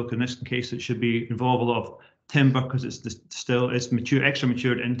it should look. In this case, it should involve a lot of timber, because it's mature, extra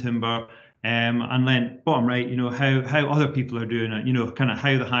matured in timber, and then bottom right, you know, how other people are doing it, you know, kind of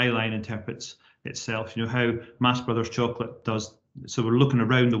how the High Line interprets itself, you know, how Mass Brothers Chocolate does. So we're looking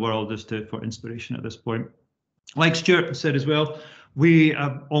around the world for inspiration at this point. Like Stuart said as well, we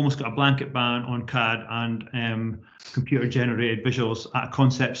have almost got a blanket ban on CAD and computer generated visuals at a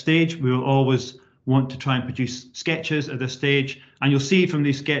concept stage. We will always want to try and produce sketches at this stage, and you'll see from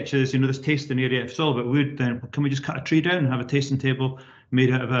these sketches, you know, this tasting area, if it's all about wood, then can we just cut a tree down and have a tasting table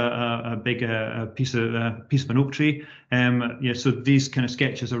made out of a big piece of an oak tree? Yeah, so these kind of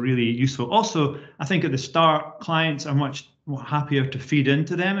sketches are really useful. Also, I think at the start, clients are much more happier to feed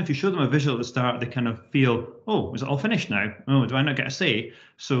into them. If you show them a visual at the start, they kind of feel, oh, is it all finished now? Oh, do I not get a say?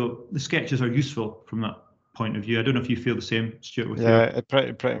 So the sketches are useful from that point of view. I don't know if you feel the same, Stuart, with it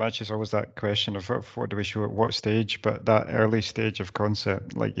pretty much is always that question of what do we show at what stage, but that early stage of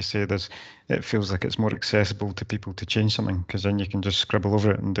concept, like you say, it feels like it's more accessible to people to change something, because then you can just scribble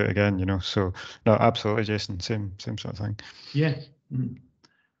over it and do it again, you know. So no, absolutely, Jason, same sort of thing. Yeah.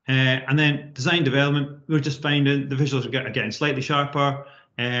 And then design development, we're just finding the visuals are getting slightly sharper.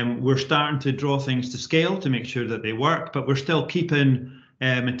 We're starting to draw things to scale to make sure that they work, but we're still keeping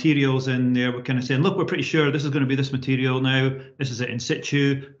materials in there. We're kind of saying, look, we're pretty sure this is going to be this material now. This is it in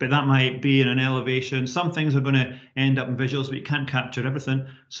situ, but that might be in an elevation. Some things are going to end up in visuals, but you can't capture everything.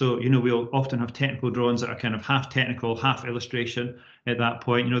 So, you know, we'll often have technical drawings that are kind of half technical, half illustration at that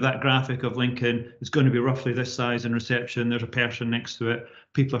point. You know, that graphic of Lincoln is going to be roughly this size in reception. There's a person next to it.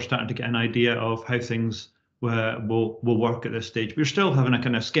 People are starting to get an idea of how things will work at this stage. We're still having a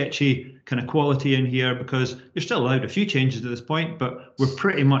kind of sketchy kind of quality in here, because you're still allowed a few changes at this point, but we're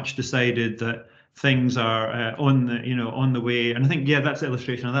pretty much decided that things are on the way. And I think, yeah, that's the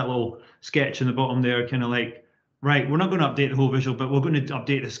illustration of that little sketch in the bottom there, kind of like, right, we're not going to update the whole visual, but we're going to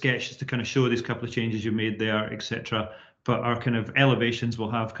update the sketch just to kind of show these couple of changes you made there, etc. But our kind of elevations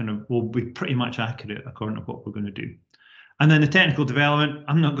will be pretty much accurate according to what we're going to do. And then the technical development,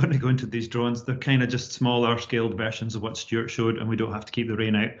 I'm not going to go into these drawings. They're kind of just smaller scaled versions of what Stuart showed, and we don't have to keep the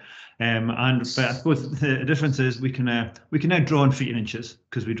rain out. But I suppose the difference is we can now draw in feet and inches,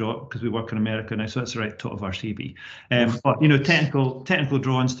 because we work in America now, so that's right top of our CV. But you know, technical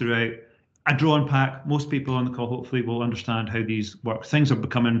drawings throughout. A drawing pack, most people on the call hopefully will understand how these work. Things are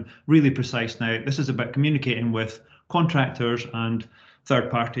becoming really precise now. This is about communicating with contractors and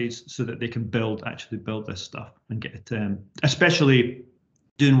third parties so that they can actually build this stuff and get it, especially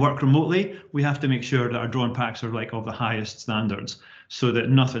doing work remotely. We have to make sure that our drawing packs are like of the highest standards so that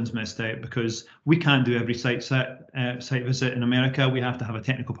nothing's missed out, because we can't do every site visit in America. We have to have a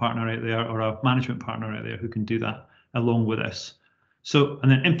technical partner out there or a management partner out there who can do that along with us. So,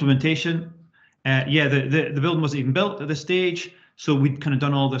 and then implementation. Yeah, the building wasn't even built at this stage. So we'd kind of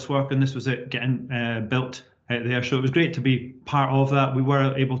done all this work, and this was it getting built out there. So it was great to be part of that. We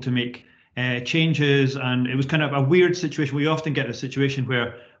were able to make changes, and it was kind of a weird situation. We often get a situation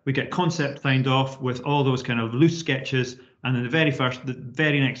where we get concept signed off with all those kind of loose sketches, and then the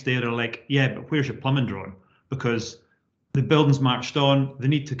very next day they're like, yeah, but where's your plumbing drawing? Because the building's marched on, they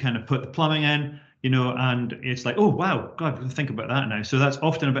need to kind of put the plumbing in, you know, and it's like, oh wow, God, think about that now. So that's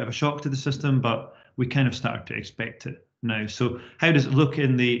often a bit of a shock to the system, but we kind of started to expect it now. So how does it look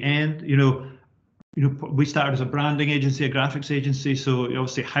in the end? You know, we started as a branding agency, a graphics agency. So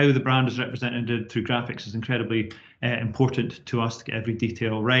obviously how the brand is represented through graphics is incredibly important to us to get every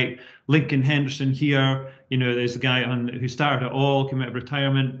detail right. Lincoln Henderson here, you know, there's a guy who started it all, came out of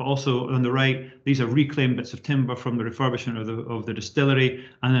retirement, but also on the right, these are reclaimed bits of timber from the refurbishment of the distillery.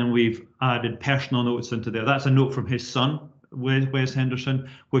 And then we've added personal notes into there. That's a note from his son, Wes Henderson,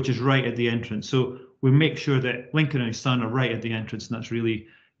 which is right at the entrance. So we make sure that Lincoln and his son are right at the entrance, and that's really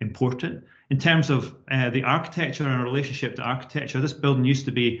important. In terms of the architecture and our relationship to architecture, this building used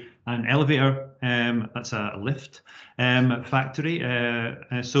to be an elevator, that's a lift factory.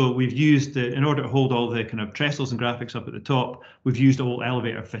 So we've used, in order to hold all the kind of trestles and graphics up at the top, we've used all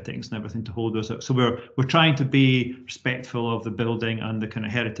elevator fittings and everything to hold those up. So we're trying to be respectful of the building and the kind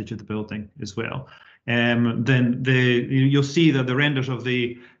of heritage of the building as well. Then you'll see that the renders of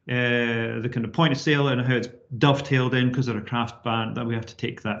the kind of point of sale and how it's dovetailed in, because they're a craft band, that we have to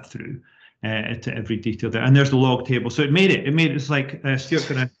take that through to every detail there. And there's the log table. So it made it's like Stuart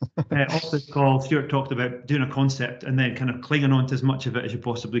kind of off this call, Stuart talked about doing a concept and then kind of clinging on to as much of it as you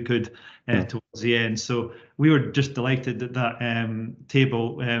possibly could towards the end. So we were just delighted that that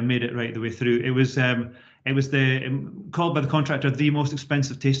table made it right the way through. It was called by the contractor the most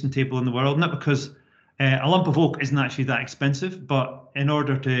expensive tasting table in the world, not because a lump of oak isn't actually that expensive, but in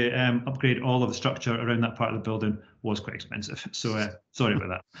order to upgrade all of the structure around that part of the building was quite expensive. So sorry about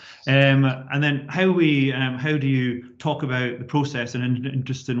that. And then how do you talk about the process in an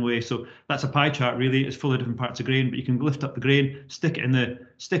interesting way? So that's a pie chart really. It's full of different parts of grain, but you can lift up the grain, stick it in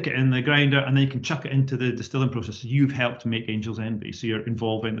the grinder, and then you can chuck it into the distilling process. So you've helped to make Angel's Envy. So you're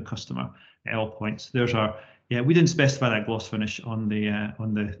involving the customer at all points. There's our. Yeah, we didn't specify that gloss finish on the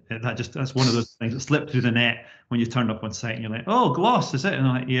that's one of those things that slipped through the net when you turned up on site and you're like, oh, gloss, is it? And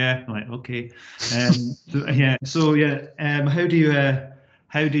I'm like, yeah. I'm like, okay.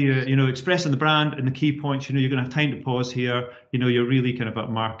 How do you expressing the brand and the key points? You're going to have time to pause here. You're really kind of at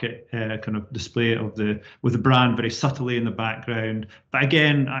market kind of display with the brand very subtly in the background. But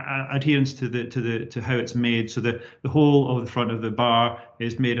again, adherence to how it's made. So the whole of the front of the bar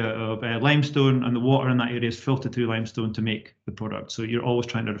is made out of limestone, and the water in that area is filtered through limestone to make the product. So you're always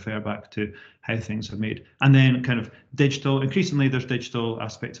trying to refer back to how things are made. And then kind of digital. Increasingly, there's digital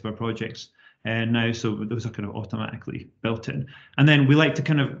aspects of our projects now, so those are kind of automatically built in. And then we like to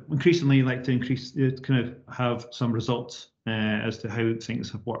kind of have some results as to how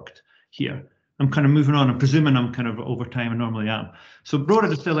things have worked here. I'm kind of moving on. I'm presuming I'm kind of over time. I normally am. So Brora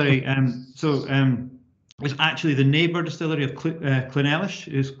Distillery, is actually the neighbour distillery of Clynelish.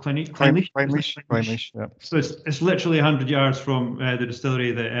 Is Clynelish? Yeah. So it's literally 100 yards from the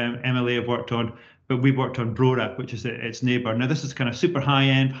distillery that MLA have worked on. But we worked on Brora, which is its neighbour. Now, this is kind of super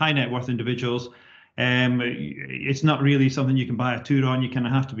high-end, high net worth individuals. It's not really something you can buy a tour on. You kind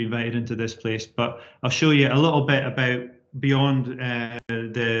of have to be invited into this place. But I'll show you a little bit about beyond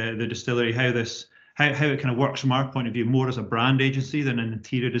the distillery, how it kind of works from our point of view, more as a brand agency than an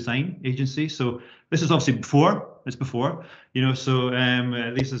interior design agency. So this is obviously before. It's before, so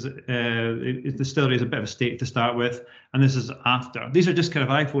this is the distillery is a bit of a state to start with, and this is after. These are just kind of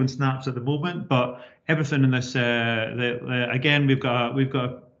iPhone snaps at the moment, but everything in this, again, we've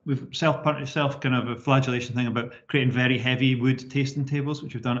self kind of a flagellation thing about creating very heavy wood tasting tables,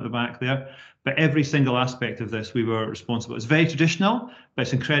 which we've done at the back there. But every single aspect of this, we were responsible. It's very traditional, but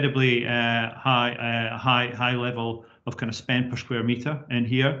it's incredibly high level of kind of spend per square meter in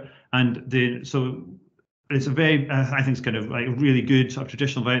here, and so. It's a very, I think it's kind of like really good sort of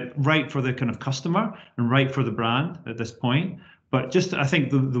traditional, right for the kind of customer and right for the brand at this point. But just, I think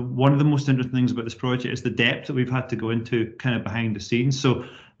the one of the most interesting things about this project is the depth that we've had to go into kind of behind the scenes. So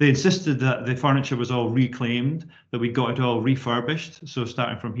they insisted that the furniture was all reclaimed, that we got it all refurbished. So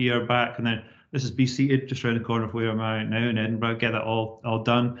starting from here back, and then This is be-seated just around the corner of where I'm at now in Edinburgh. Get that all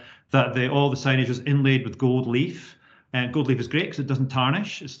done. That all the signage was inlaid with gold leaf. And gold leaf is great because it doesn't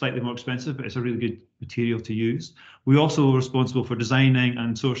tarnish. It's slightly more expensive, but it's a really good material to use. We also were responsible for designing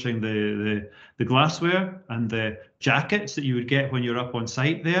and sourcing the glassware and the jackets that you would get when you're up on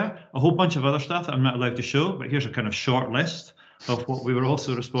site there. A whole bunch of other stuff that I'm not allowed to show, but here's a kind of short list of what we were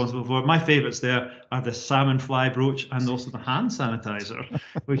also responsible for. My favourites there are the salmon fly brooch and also the hand sanitizer,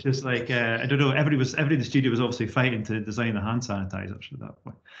 which is like, I don't know, everybody in the studio was obviously fighting to design the hand sanitizers at that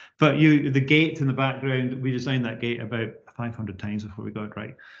point. But the gate in the background, we designed that gate about 500 times before we got it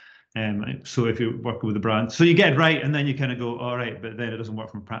right. So if you're working with a brand, so you get it right and then you kind of go, all right, but then it doesn't work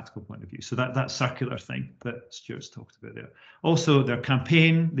from a practical point of view. So that circular thing that Stuart's talked about there. Also their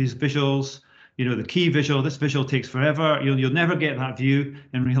campaign, these visuals, you know, the key visual, this visual takes forever. You'll never get that view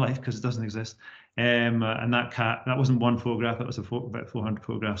in real life because it doesn't exist. And that cat, that wasn't one photograph, that was about 400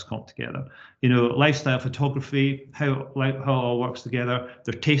 photographs clumped together. You know, lifestyle photography, how it all works together,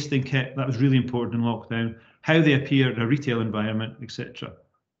 their tasting kit, that was really important in lockdown, how they appear in a retail environment, etc.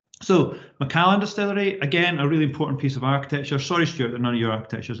 So Macallan Distillery, again, a really important piece of architecture. Sorry, Stuart, that none of your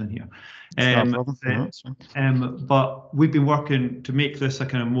architecture's in here. But we've been working to make this a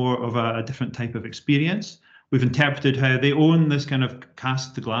kind of more of a different type of experience. We've interpreted how they own this kind of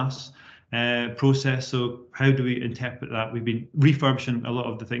cast to glass process. So how do we interpret that? We've been refurbishing a lot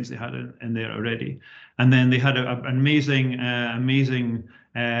of the things they had in there already. And then they had an amazing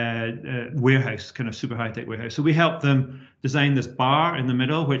warehouse, kind of super high-tech warehouse. So we helped them design this bar in the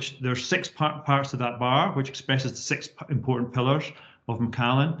middle, which there's 6 parts of that bar, which expresses the 6 important pillars of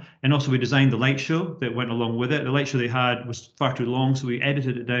Macallan. And also we designed the light show that went along with it. The light show they had was far too long, so we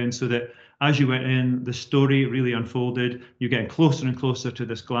edited it down so that as you went in, the story really unfolded. You're getting closer and closer to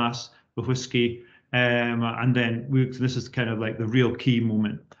this glass of whiskey. And then this is kind of like the real key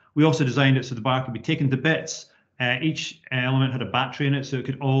moment. We also designed it so the bar could be taken to bits. Each element had a battery in it, so it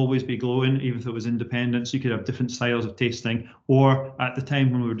could always be glowing, even if it was independent. So you could have different styles of tasting. Or at the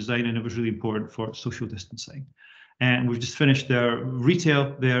time when we were designing, it was really important for social distancing. And we've just finished their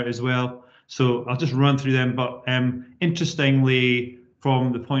retail there as well. So I'll just run through them. But interestingly,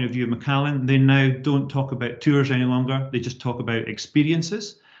 from the point of view of Macallan, they now don't talk about tours any longer. They just talk about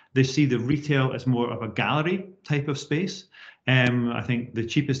experiences. They see the retail as more of a gallery type of space. I think the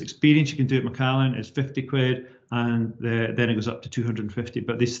cheapest experience you can do at Macallan is 50 quid, and then it goes up to 250.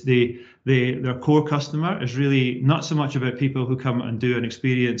 But their core customer is really not so much about people who come and do an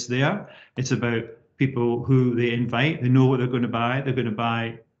experience there. It's about people who they invite. They know what they're going to buy. They're going to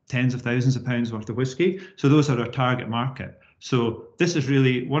buy tens of thousands of pounds worth of whiskey. So those are our target market. So this is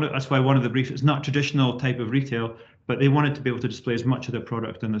really that's why one of the briefs is not traditional type of retail, but they wanted to be able to display as much of their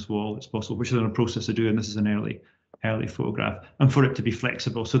product in this wall as possible, which is in a process of doing. This is an early photograph, and for it to be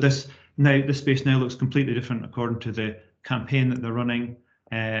flexible. So this space now looks completely different according to the campaign that they're running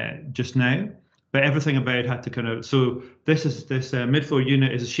just now. But everything about it had to kind of, so this mid-floor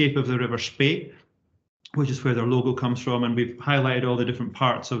unit is the shape of the River Spey, which is where their logo comes from, and we've highlighted all the different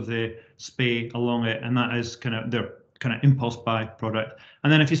parts of the Spey along it, and that is kind of their kind of impulse buy product.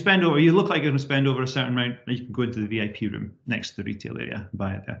 And then if you look like you're going to spend over a certain amount, you can go into the VIP room next to the retail area and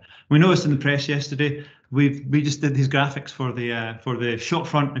buy it there. We noticed in the press yesterday, we just did these graphics for the shop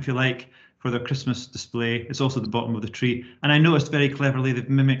front, if you like, for their Christmas display. It's also the bottom of the tree. And I noticed very cleverly they've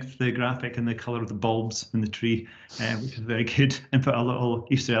mimicked the graphic and the colour of the bulbs in the tree, which is very good, and put a little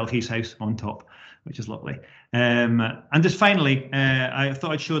Easter Elchies house on top, which is lovely. And just finally, I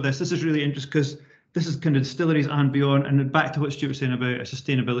thought I'd show this. This is really interesting because this is kind of distilleries and beyond, and back to what Stuart was saying about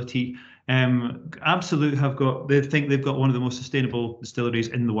sustainability. Absolute they think they've got one of the most sustainable distilleries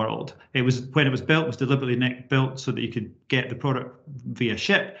in the world. When it was built, it was deliberately built so that you could get the product via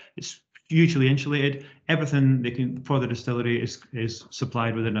ship. It's hugely insulated. Everything they can for the distillery is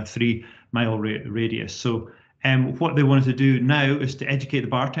supplied within a 3-mile radius. So what they wanted to do now is to educate the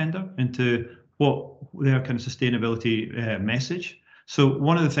bartender into what their kind of sustainability message. So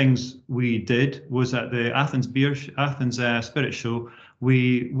one of the things we did was at the Athens Spirit Show,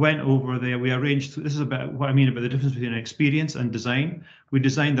 we went over there, we arranged, this is about what I mean about the difference between experience and design. We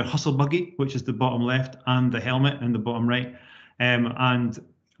designed their hustle buggy, which is the bottom left, and the helmet in the bottom right. The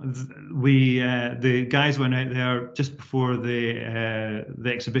guys went out there just before the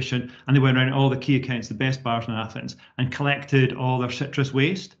exhibition, and they went around all the key accounts, the best bars in Athens, and collected all their citrus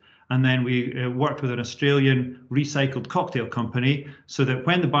waste. And then we worked with an Australian recycled cocktail company so that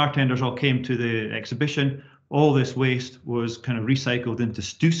when the bartenders all came to the exhibition, all this waste was kind of recycled into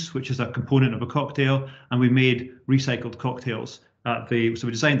stousse, which is a component of a cocktail. And we made recycled cocktails so we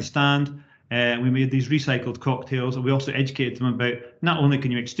designed the stand. We made these recycled cocktails, and we also educated them about not only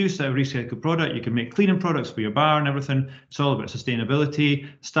can you make stews out of recycled product, you can make cleaning products for your bar and everything. It's all about sustainability.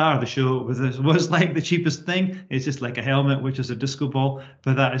 Star of the show was like the cheapest thing. It's just like a helmet, which is a disco ball.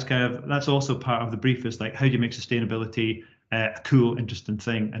 But that's also part of the brief, is like, how do you make sustainability a cool, interesting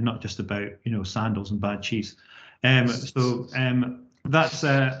thing, and not just about, sandals and bad cheese. That's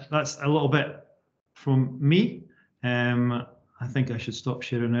a little bit from me. I think I should stop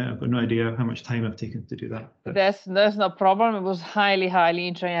sharing it. I've got no idea how much time I've taken to do that. There's no problem. It was highly, highly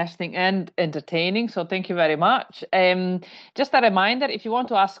interesting and entertaining. So thank you very much. Just a reminder, if you want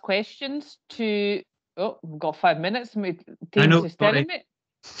to ask questions we've got 5 minutes. Teams is telling me.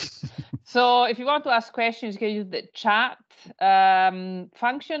 So if you want to ask questions, you can use the chat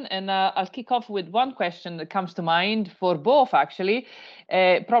function, and I'll kick off with one question that comes to mind for both, actually,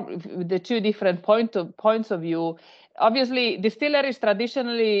 probably the two different points of view. Obviously, distilleries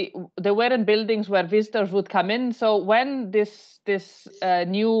traditionally, they were in buildings where visitors would come in. So when this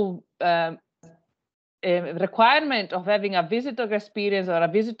new requirement of having a visitor experience or a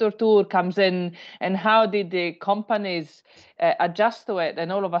visitor tour comes in, and how did the companies adjust to it?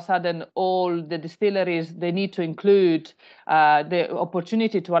 And all of a sudden, all the distilleries, they need to include the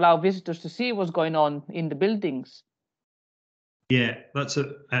opportunity to allow visitors to see what's going on in the buildings. Yeah,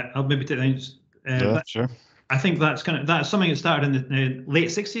 I'll maybe take that. Yeah, sure. I think that's something that started in the late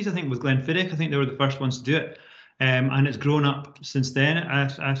 60s, I think, with Glenfiddich. I think they were the first ones to do it. And it's grown up since then.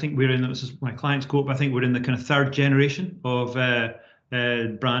 I think this is my client's quote, but I think we're in the kind of third generation of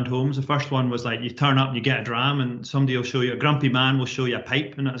brand homes. The first one was like, you turn up and you get a dram and somebody will show you, a grumpy man will show you a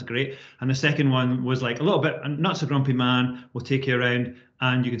pipe, and that's great. And the second one was like a little bit, not so grumpy man will take you around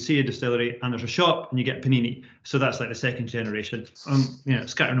and you can see a distillery and there's a shop and you get panini. So that's like the second generation.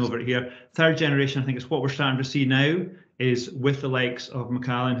 Scattering over it here. Third generation, I think, is what we're starting to see now, is with the likes of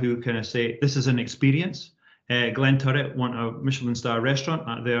Macallan, who kind of say this is an experience. Glen Turret won a Michelin star restaurant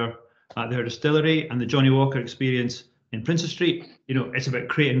at their distillery, and the Johnny Walker experience in Princess Street. It's about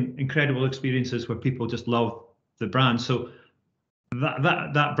creating incredible experiences where people just love the brand. So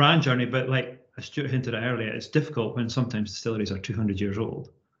that brand journey, but like as Stuart hinted at earlier, it's difficult when sometimes distilleries are 200 years old.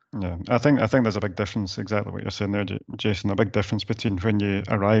 Yeah, I think there's a big difference, exactly what you're saying there, Jason, a big difference between when you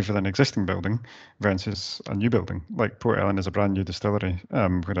arrive at an existing building versus a new building. Like Port Ellen is a brand new distillery,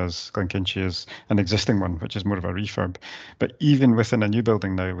 whereas Glenkinchie is an existing one, which is more of a refurb. But even within a new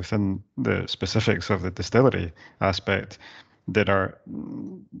building now, within the specifics of the distillery aspect, there are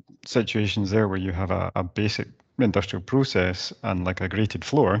situations there where you have a basic industrial process and like a grated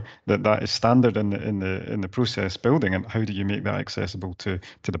floor that is standard in the process building, and how do you make that accessible to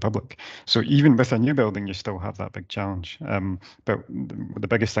the public? So even with a new building, you still have that big challenge. But the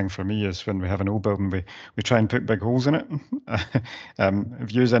biggest thing for me is when we have an old building, we try and put big holes in it.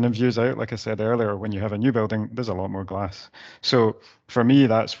 Views in and views out, like I said earlier. When you have a new building, there's a lot more glass. So for me,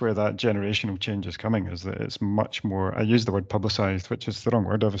 that's where that generational change is coming, is that it's much more, I use the word publicized, which is the wrong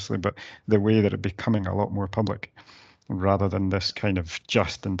word, obviously, but the way that it's becoming a lot more public rather than this kind of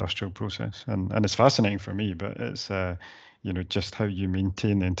just industrial process. And it's fascinating for me, but it's, just how you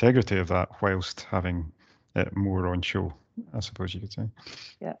maintain the integrity of that whilst having it more on show, I suppose you could say.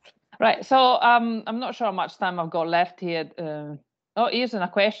 Yeah. Right. So I'm not sure how much time I've got left here. Here's a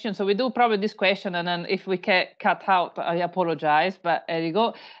question. So we do probably this question, and then if we get cut out, I apologize, but there you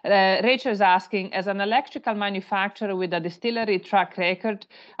go. Rachel is asking, as an electrical manufacturer with a distillery track record,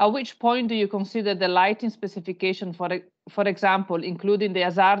 at which point do you consider the lighting specification, for example, including the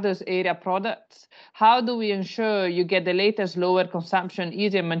hazardous area products? How do we ensure you get the latest lower consumption,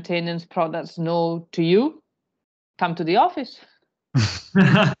 easier maintenance products known to you? Come to the office.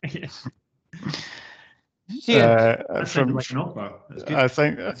 Yes. Yeah. I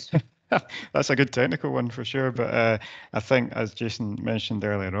think that's a good technical one for sure, but I think, as Jason mentioned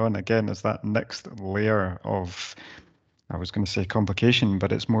earlier on, again, is that next layer of, I was going to say complication,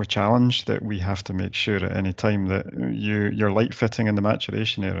 but it's more challenge that we have to make sure at any time that your light fitting in the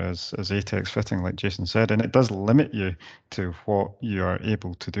maturation area is ATEX fitting, like Jason said, and it does limit you to what you are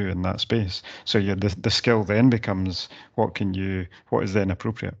able to do in that space. So the skill then becomes what is then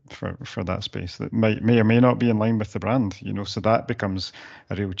appropriate for that space that may or may not be in line with the brand, so that becomes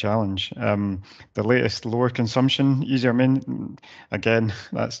a real challenge. The latest lower consumption, easier again,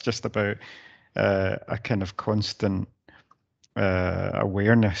 that's just about a kind of constant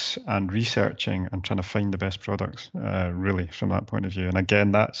awareness and researching and trying to find the best products, really, from that point of view. And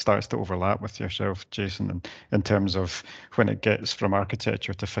again, that starts to overlap with yourself, Jason, in terms of when it gets from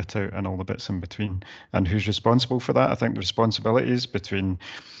architecture to fit out and all the bits in between, and who's responsible for that. I think the responsibilities between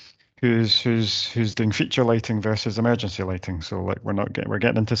who's doing feature lighting versus emergency lighting. So like we're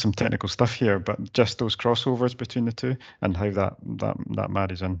getting into some technical stuff here, but just those crossovers between the two and how that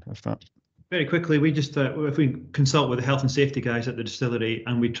marries in, if that. Very quickly, we just if we consult with the health and safety guys at the distillery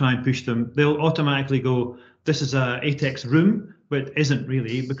and we try and push them, they'll automatically go, this is a ATEX room, but isn't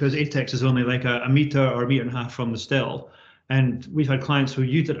really, because ATEX is only like a meter or a meter and a half from the still. And we've had clients who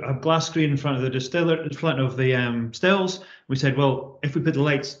used a glass screen in front of the distiller, in front of the stills. We said, well, if we put the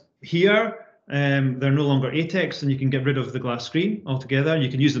lights here, they're no longer ATEX, and you can get rid of the glass screen altogether. You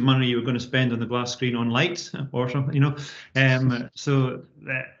can use the money you were going to spend on the glass screen on lights or something, you know. So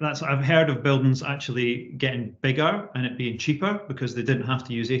that's, I've heard of buildings actually getting bigger and it being cheaper because they didn't have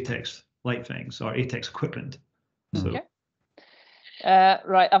to use ATEX light things or ATEX equipment. So. Okay.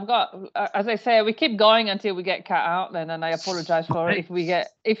 Right, I've got, as I say, we keep going until we get cut out, and I apologize for if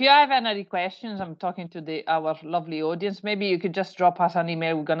you have any questions. I'm talking to our lovely audience. Maybe you could just drop us an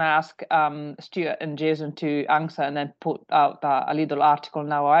email. We're going to ask Stuart and Jason to answer and then put out a little article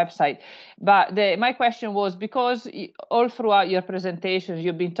on our website. But my question was, because all throughout your presentations,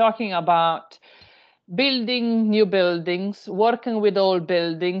 you've been talking about building new buildings, working with old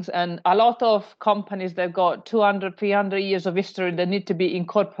buildings, and a lot of companies that got 200, 300 years of history that need to be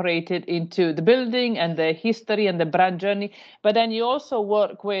incorporated into the building and the history and the brand journey. But then you also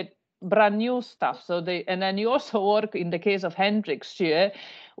work with brand new stuff. And then you also work, in the case of Hendrix here,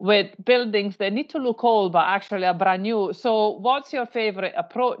 with buildings that need to look old but actually are brand new. So what's your favorite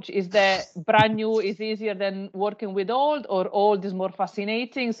approach? Is that brand new is easier than working with old, or old is more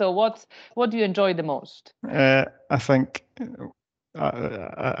fascinating? So what do you enjoy the most? I think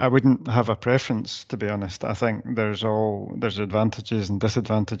I wouldn't have a preference, to be honest. I think there's advantages and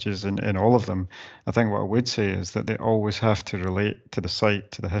disadvantages in all of them. I think what I would say is that they always have to relate to the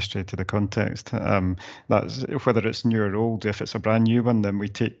site, to the history, to the context. That's whether it's new or old. If it's a brand new one, then we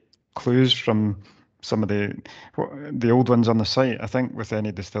take clues from some of the old ones on the site. I think with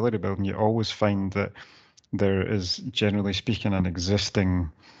any distillery building, you always find that there is, generally speaking,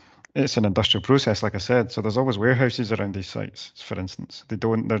 it's an industrial process, like I said. So there's always warehouses around these sites, for instance.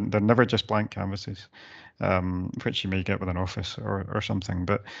 They're never just blank canvases, which you may get with an office or something.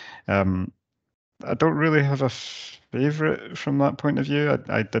 But I don't really have a favorite from that point of view.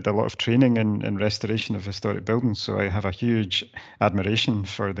 I did a lot of training in restoration of historic buildings, so I have a huge admiration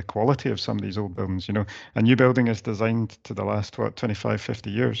for the quality of some of these old buildings. You know, a new building is designed to the last 25, 50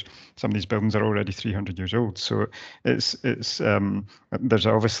 years. Some of these buildings are already 300 years old. So there's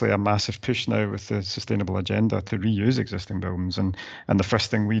obviously a massive push now with the sustainable agenda to reuse existing buildings, and the first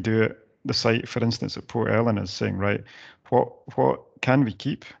thing we do at the site, for instance, at Port Ellen, is saying, right, what can we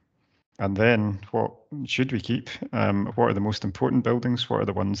keep? And then what should we keep? What are the most important buildings? What are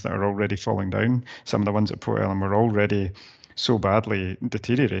the ones that are already falling down? Some of the ones at Port Ellen were already so badly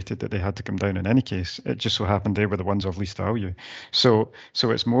deteriorated that they had to come down in any case. It just so happened they were the ones of least value. So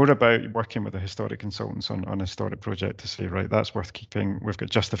it's more about working with the historic consultants on a historic project to say, right, that's worth keeping. We've got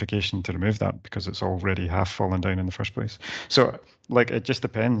justification to remove that because it's already half fallen down in the first place. So like, it just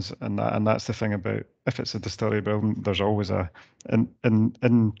depends. And that's the thing about, if it's a distillery building, there's always an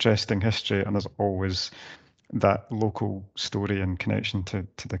interesting history, and there's always that local story and connection to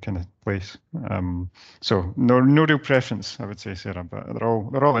the kind of place. So no real preference, I would say, Sarah, but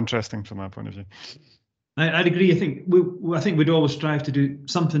they're all interesting from that point of view. I'd agree. I think we'd always strive to do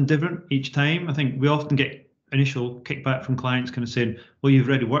something different each time. I think we often get initial kickback from clients kind of saying, well, you've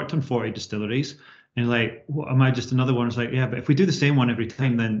already worked on 40 distilleries. And like, what, am I just another one? It's like, yeah, but if we do the same one every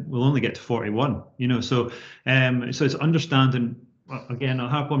time, then we'll only get to 41, you know? So it's understanding, again, I'll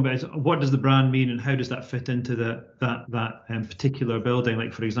have one, but what does the brand mean and how does that fit into that particular building?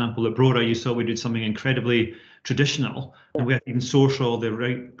 Like, for example, at Brora, you saw we did something incredibly traditional, and we had to even source all the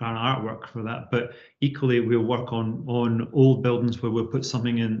right kind of artwork for that. But equally, we'll work on old buildings where we'll put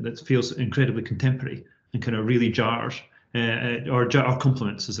something in that feels incredibly contemporary and kind of really jars. Or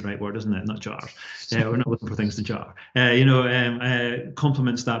compliments is the right word, isn't it? Not jars. We're not looking for things to jar.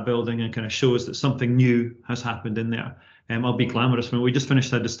 Compliments that building and kind of shows that something new has happened in there. I'll be glamorous. We just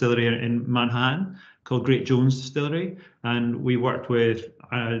finished a distillery in Manhattan called Great Jones Distillery, and we worked with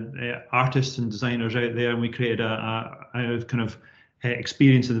artists and designers out there, and we created a kind of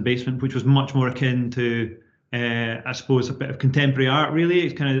experience in the basement, which was much more akin to, I suppose, a bit of contemporary art. Really,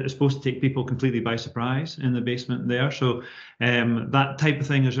 it's supposed to take people completely by surprise in the basement there. So that type of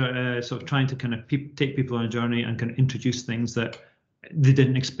thing is sort of trying to kind of take people on a journey and kind of introduce things that they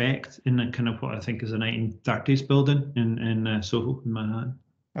didn't expect in a kind of what I think is a 1930s building in Soho in Manhattan.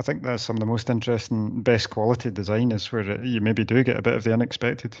 I think that's some of the most interesting, best quality design is where you maybe do get a bit of the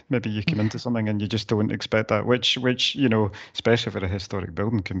unexpected. Maybe you come into something and you just don't expect that, which especially for a historic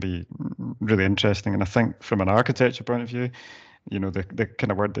building, can be really interesting. And I think from an architecture point of view, the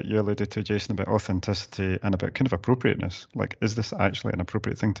kind of word that you alluded to, Jason, about authenticity and about kind of appropriateness. Like, is this actually an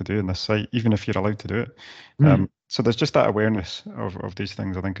appropriate thing to do in this site, even if you're allowed to do it? So there's just that awareness of these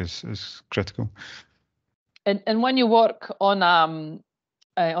things, I think, is critical. And when you work on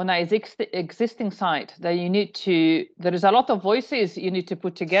an existing site, that there is a lot of voices you need to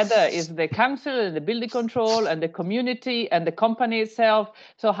put together. Is the council and the building control and the community and the company itself.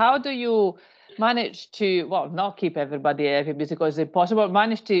 So how do you manage to, well, not keep everybody happy because it's impossible,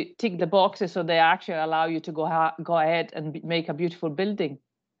 manage to tick the boxes so they actually allow you to go ahead and make a beautiful building?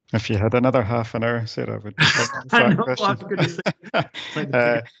 If you had another half an hour, Sarah, would I know what I was going to say.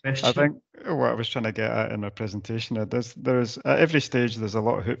 I think what I was trying to get at in my presentation, there's at every stage there's a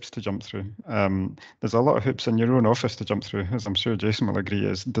lot of hoops to jump through. There's a lot of hoops in your own office to jump through, as I'm sure Jason will agree.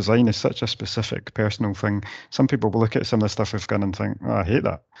 Is design is such a specific, personal thing. Some people will look at some of the stuff we've done and think, oh, I hate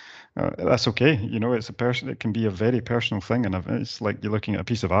that. That's okay. It's it can be a very personal thing, and it's like you're looking at a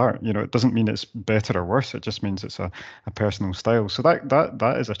piece of art. It doesn't mean it's better or worse. It just means it's a personal style. So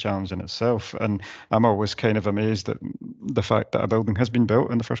that is a challenge in itself. And I'm always kind of amazed at the fact that a building has been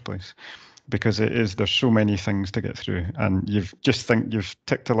built in the first place, because there's so many things to get through, and you've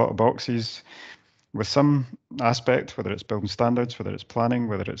ticked a lot of boxes with some aspect, whether it's building standards, whether it's planning,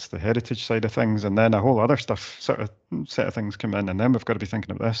 whether it's the heritage side of things, and then a whole other set of things come in, and then we've got to be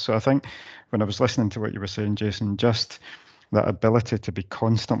thinking of this. So I think when I was listening to what you were saying, Jason, just that ability to be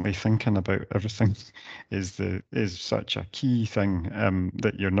constantly thinking about everything is such a key thing,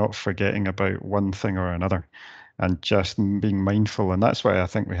 that you're not forgetting about one thing or another, and just being mindful. And that's why I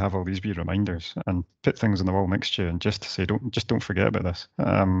think we have all these wee reminders and put things on the wall next to you, and just to say, don't forget about this.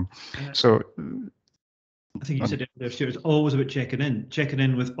 So I think you said it there, Stuart, it's always about checking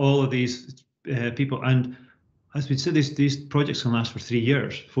in with all of these people. And as we said, these projects can last for 3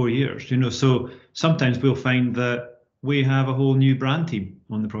 years, 4 years, so sometimes we'll find that we have a whole new brand team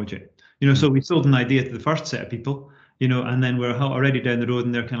on the project, so we sold an idea to the first set of people, and then we're already down the road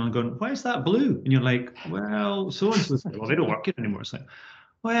and they're kind of going, why is that blue? And you're like, well, so-and-so, well, they don't work here anymore. It's like,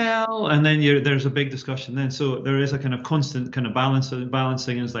 well, and then there's a big discussion then. So there is a kind of constant kind of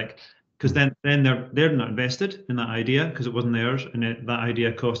balancing, and it's like, because then they're not invested in that idea because it wasn't theirs, and that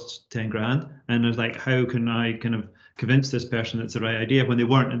idea costs 10 grand. And it's like, how can I kind of convince this person it's the right idea when they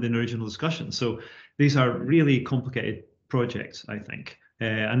weren't in the original discussion? So these are really complicated projects, I think.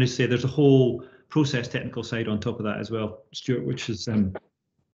 And as I say, there's a whole process technical side on top of that as well, Stuart, which is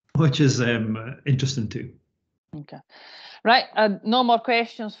interesting too. Okay. Right, no more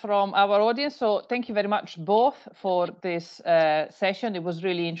questions from our audience. So thank you very much both for this session. It was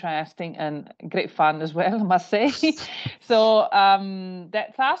really interesting and great fun as well, I must say. So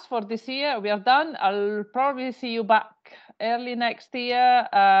that's us for this year. We are done. I'll probably see you back early next year,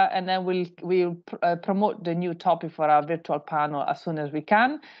 and then we'll promote the new topic for our virtual panel as soon as we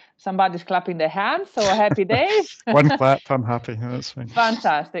can. Somebody's clapping their hands, so happy days. One clap, I'm happy. That's fine.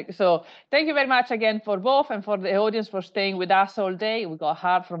 Fantastic. So thank you very much again for both, and for the audience for staying with us all day. We got a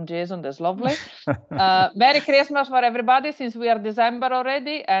heart from Jason. That's lovely. Merry Christmas for everybody, since we are December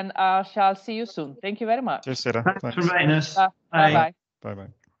already, and I shall see you soon. Thank you very much. Cheers, Sarah. Thanks for inviting us. Bye-bye. Bye-bye.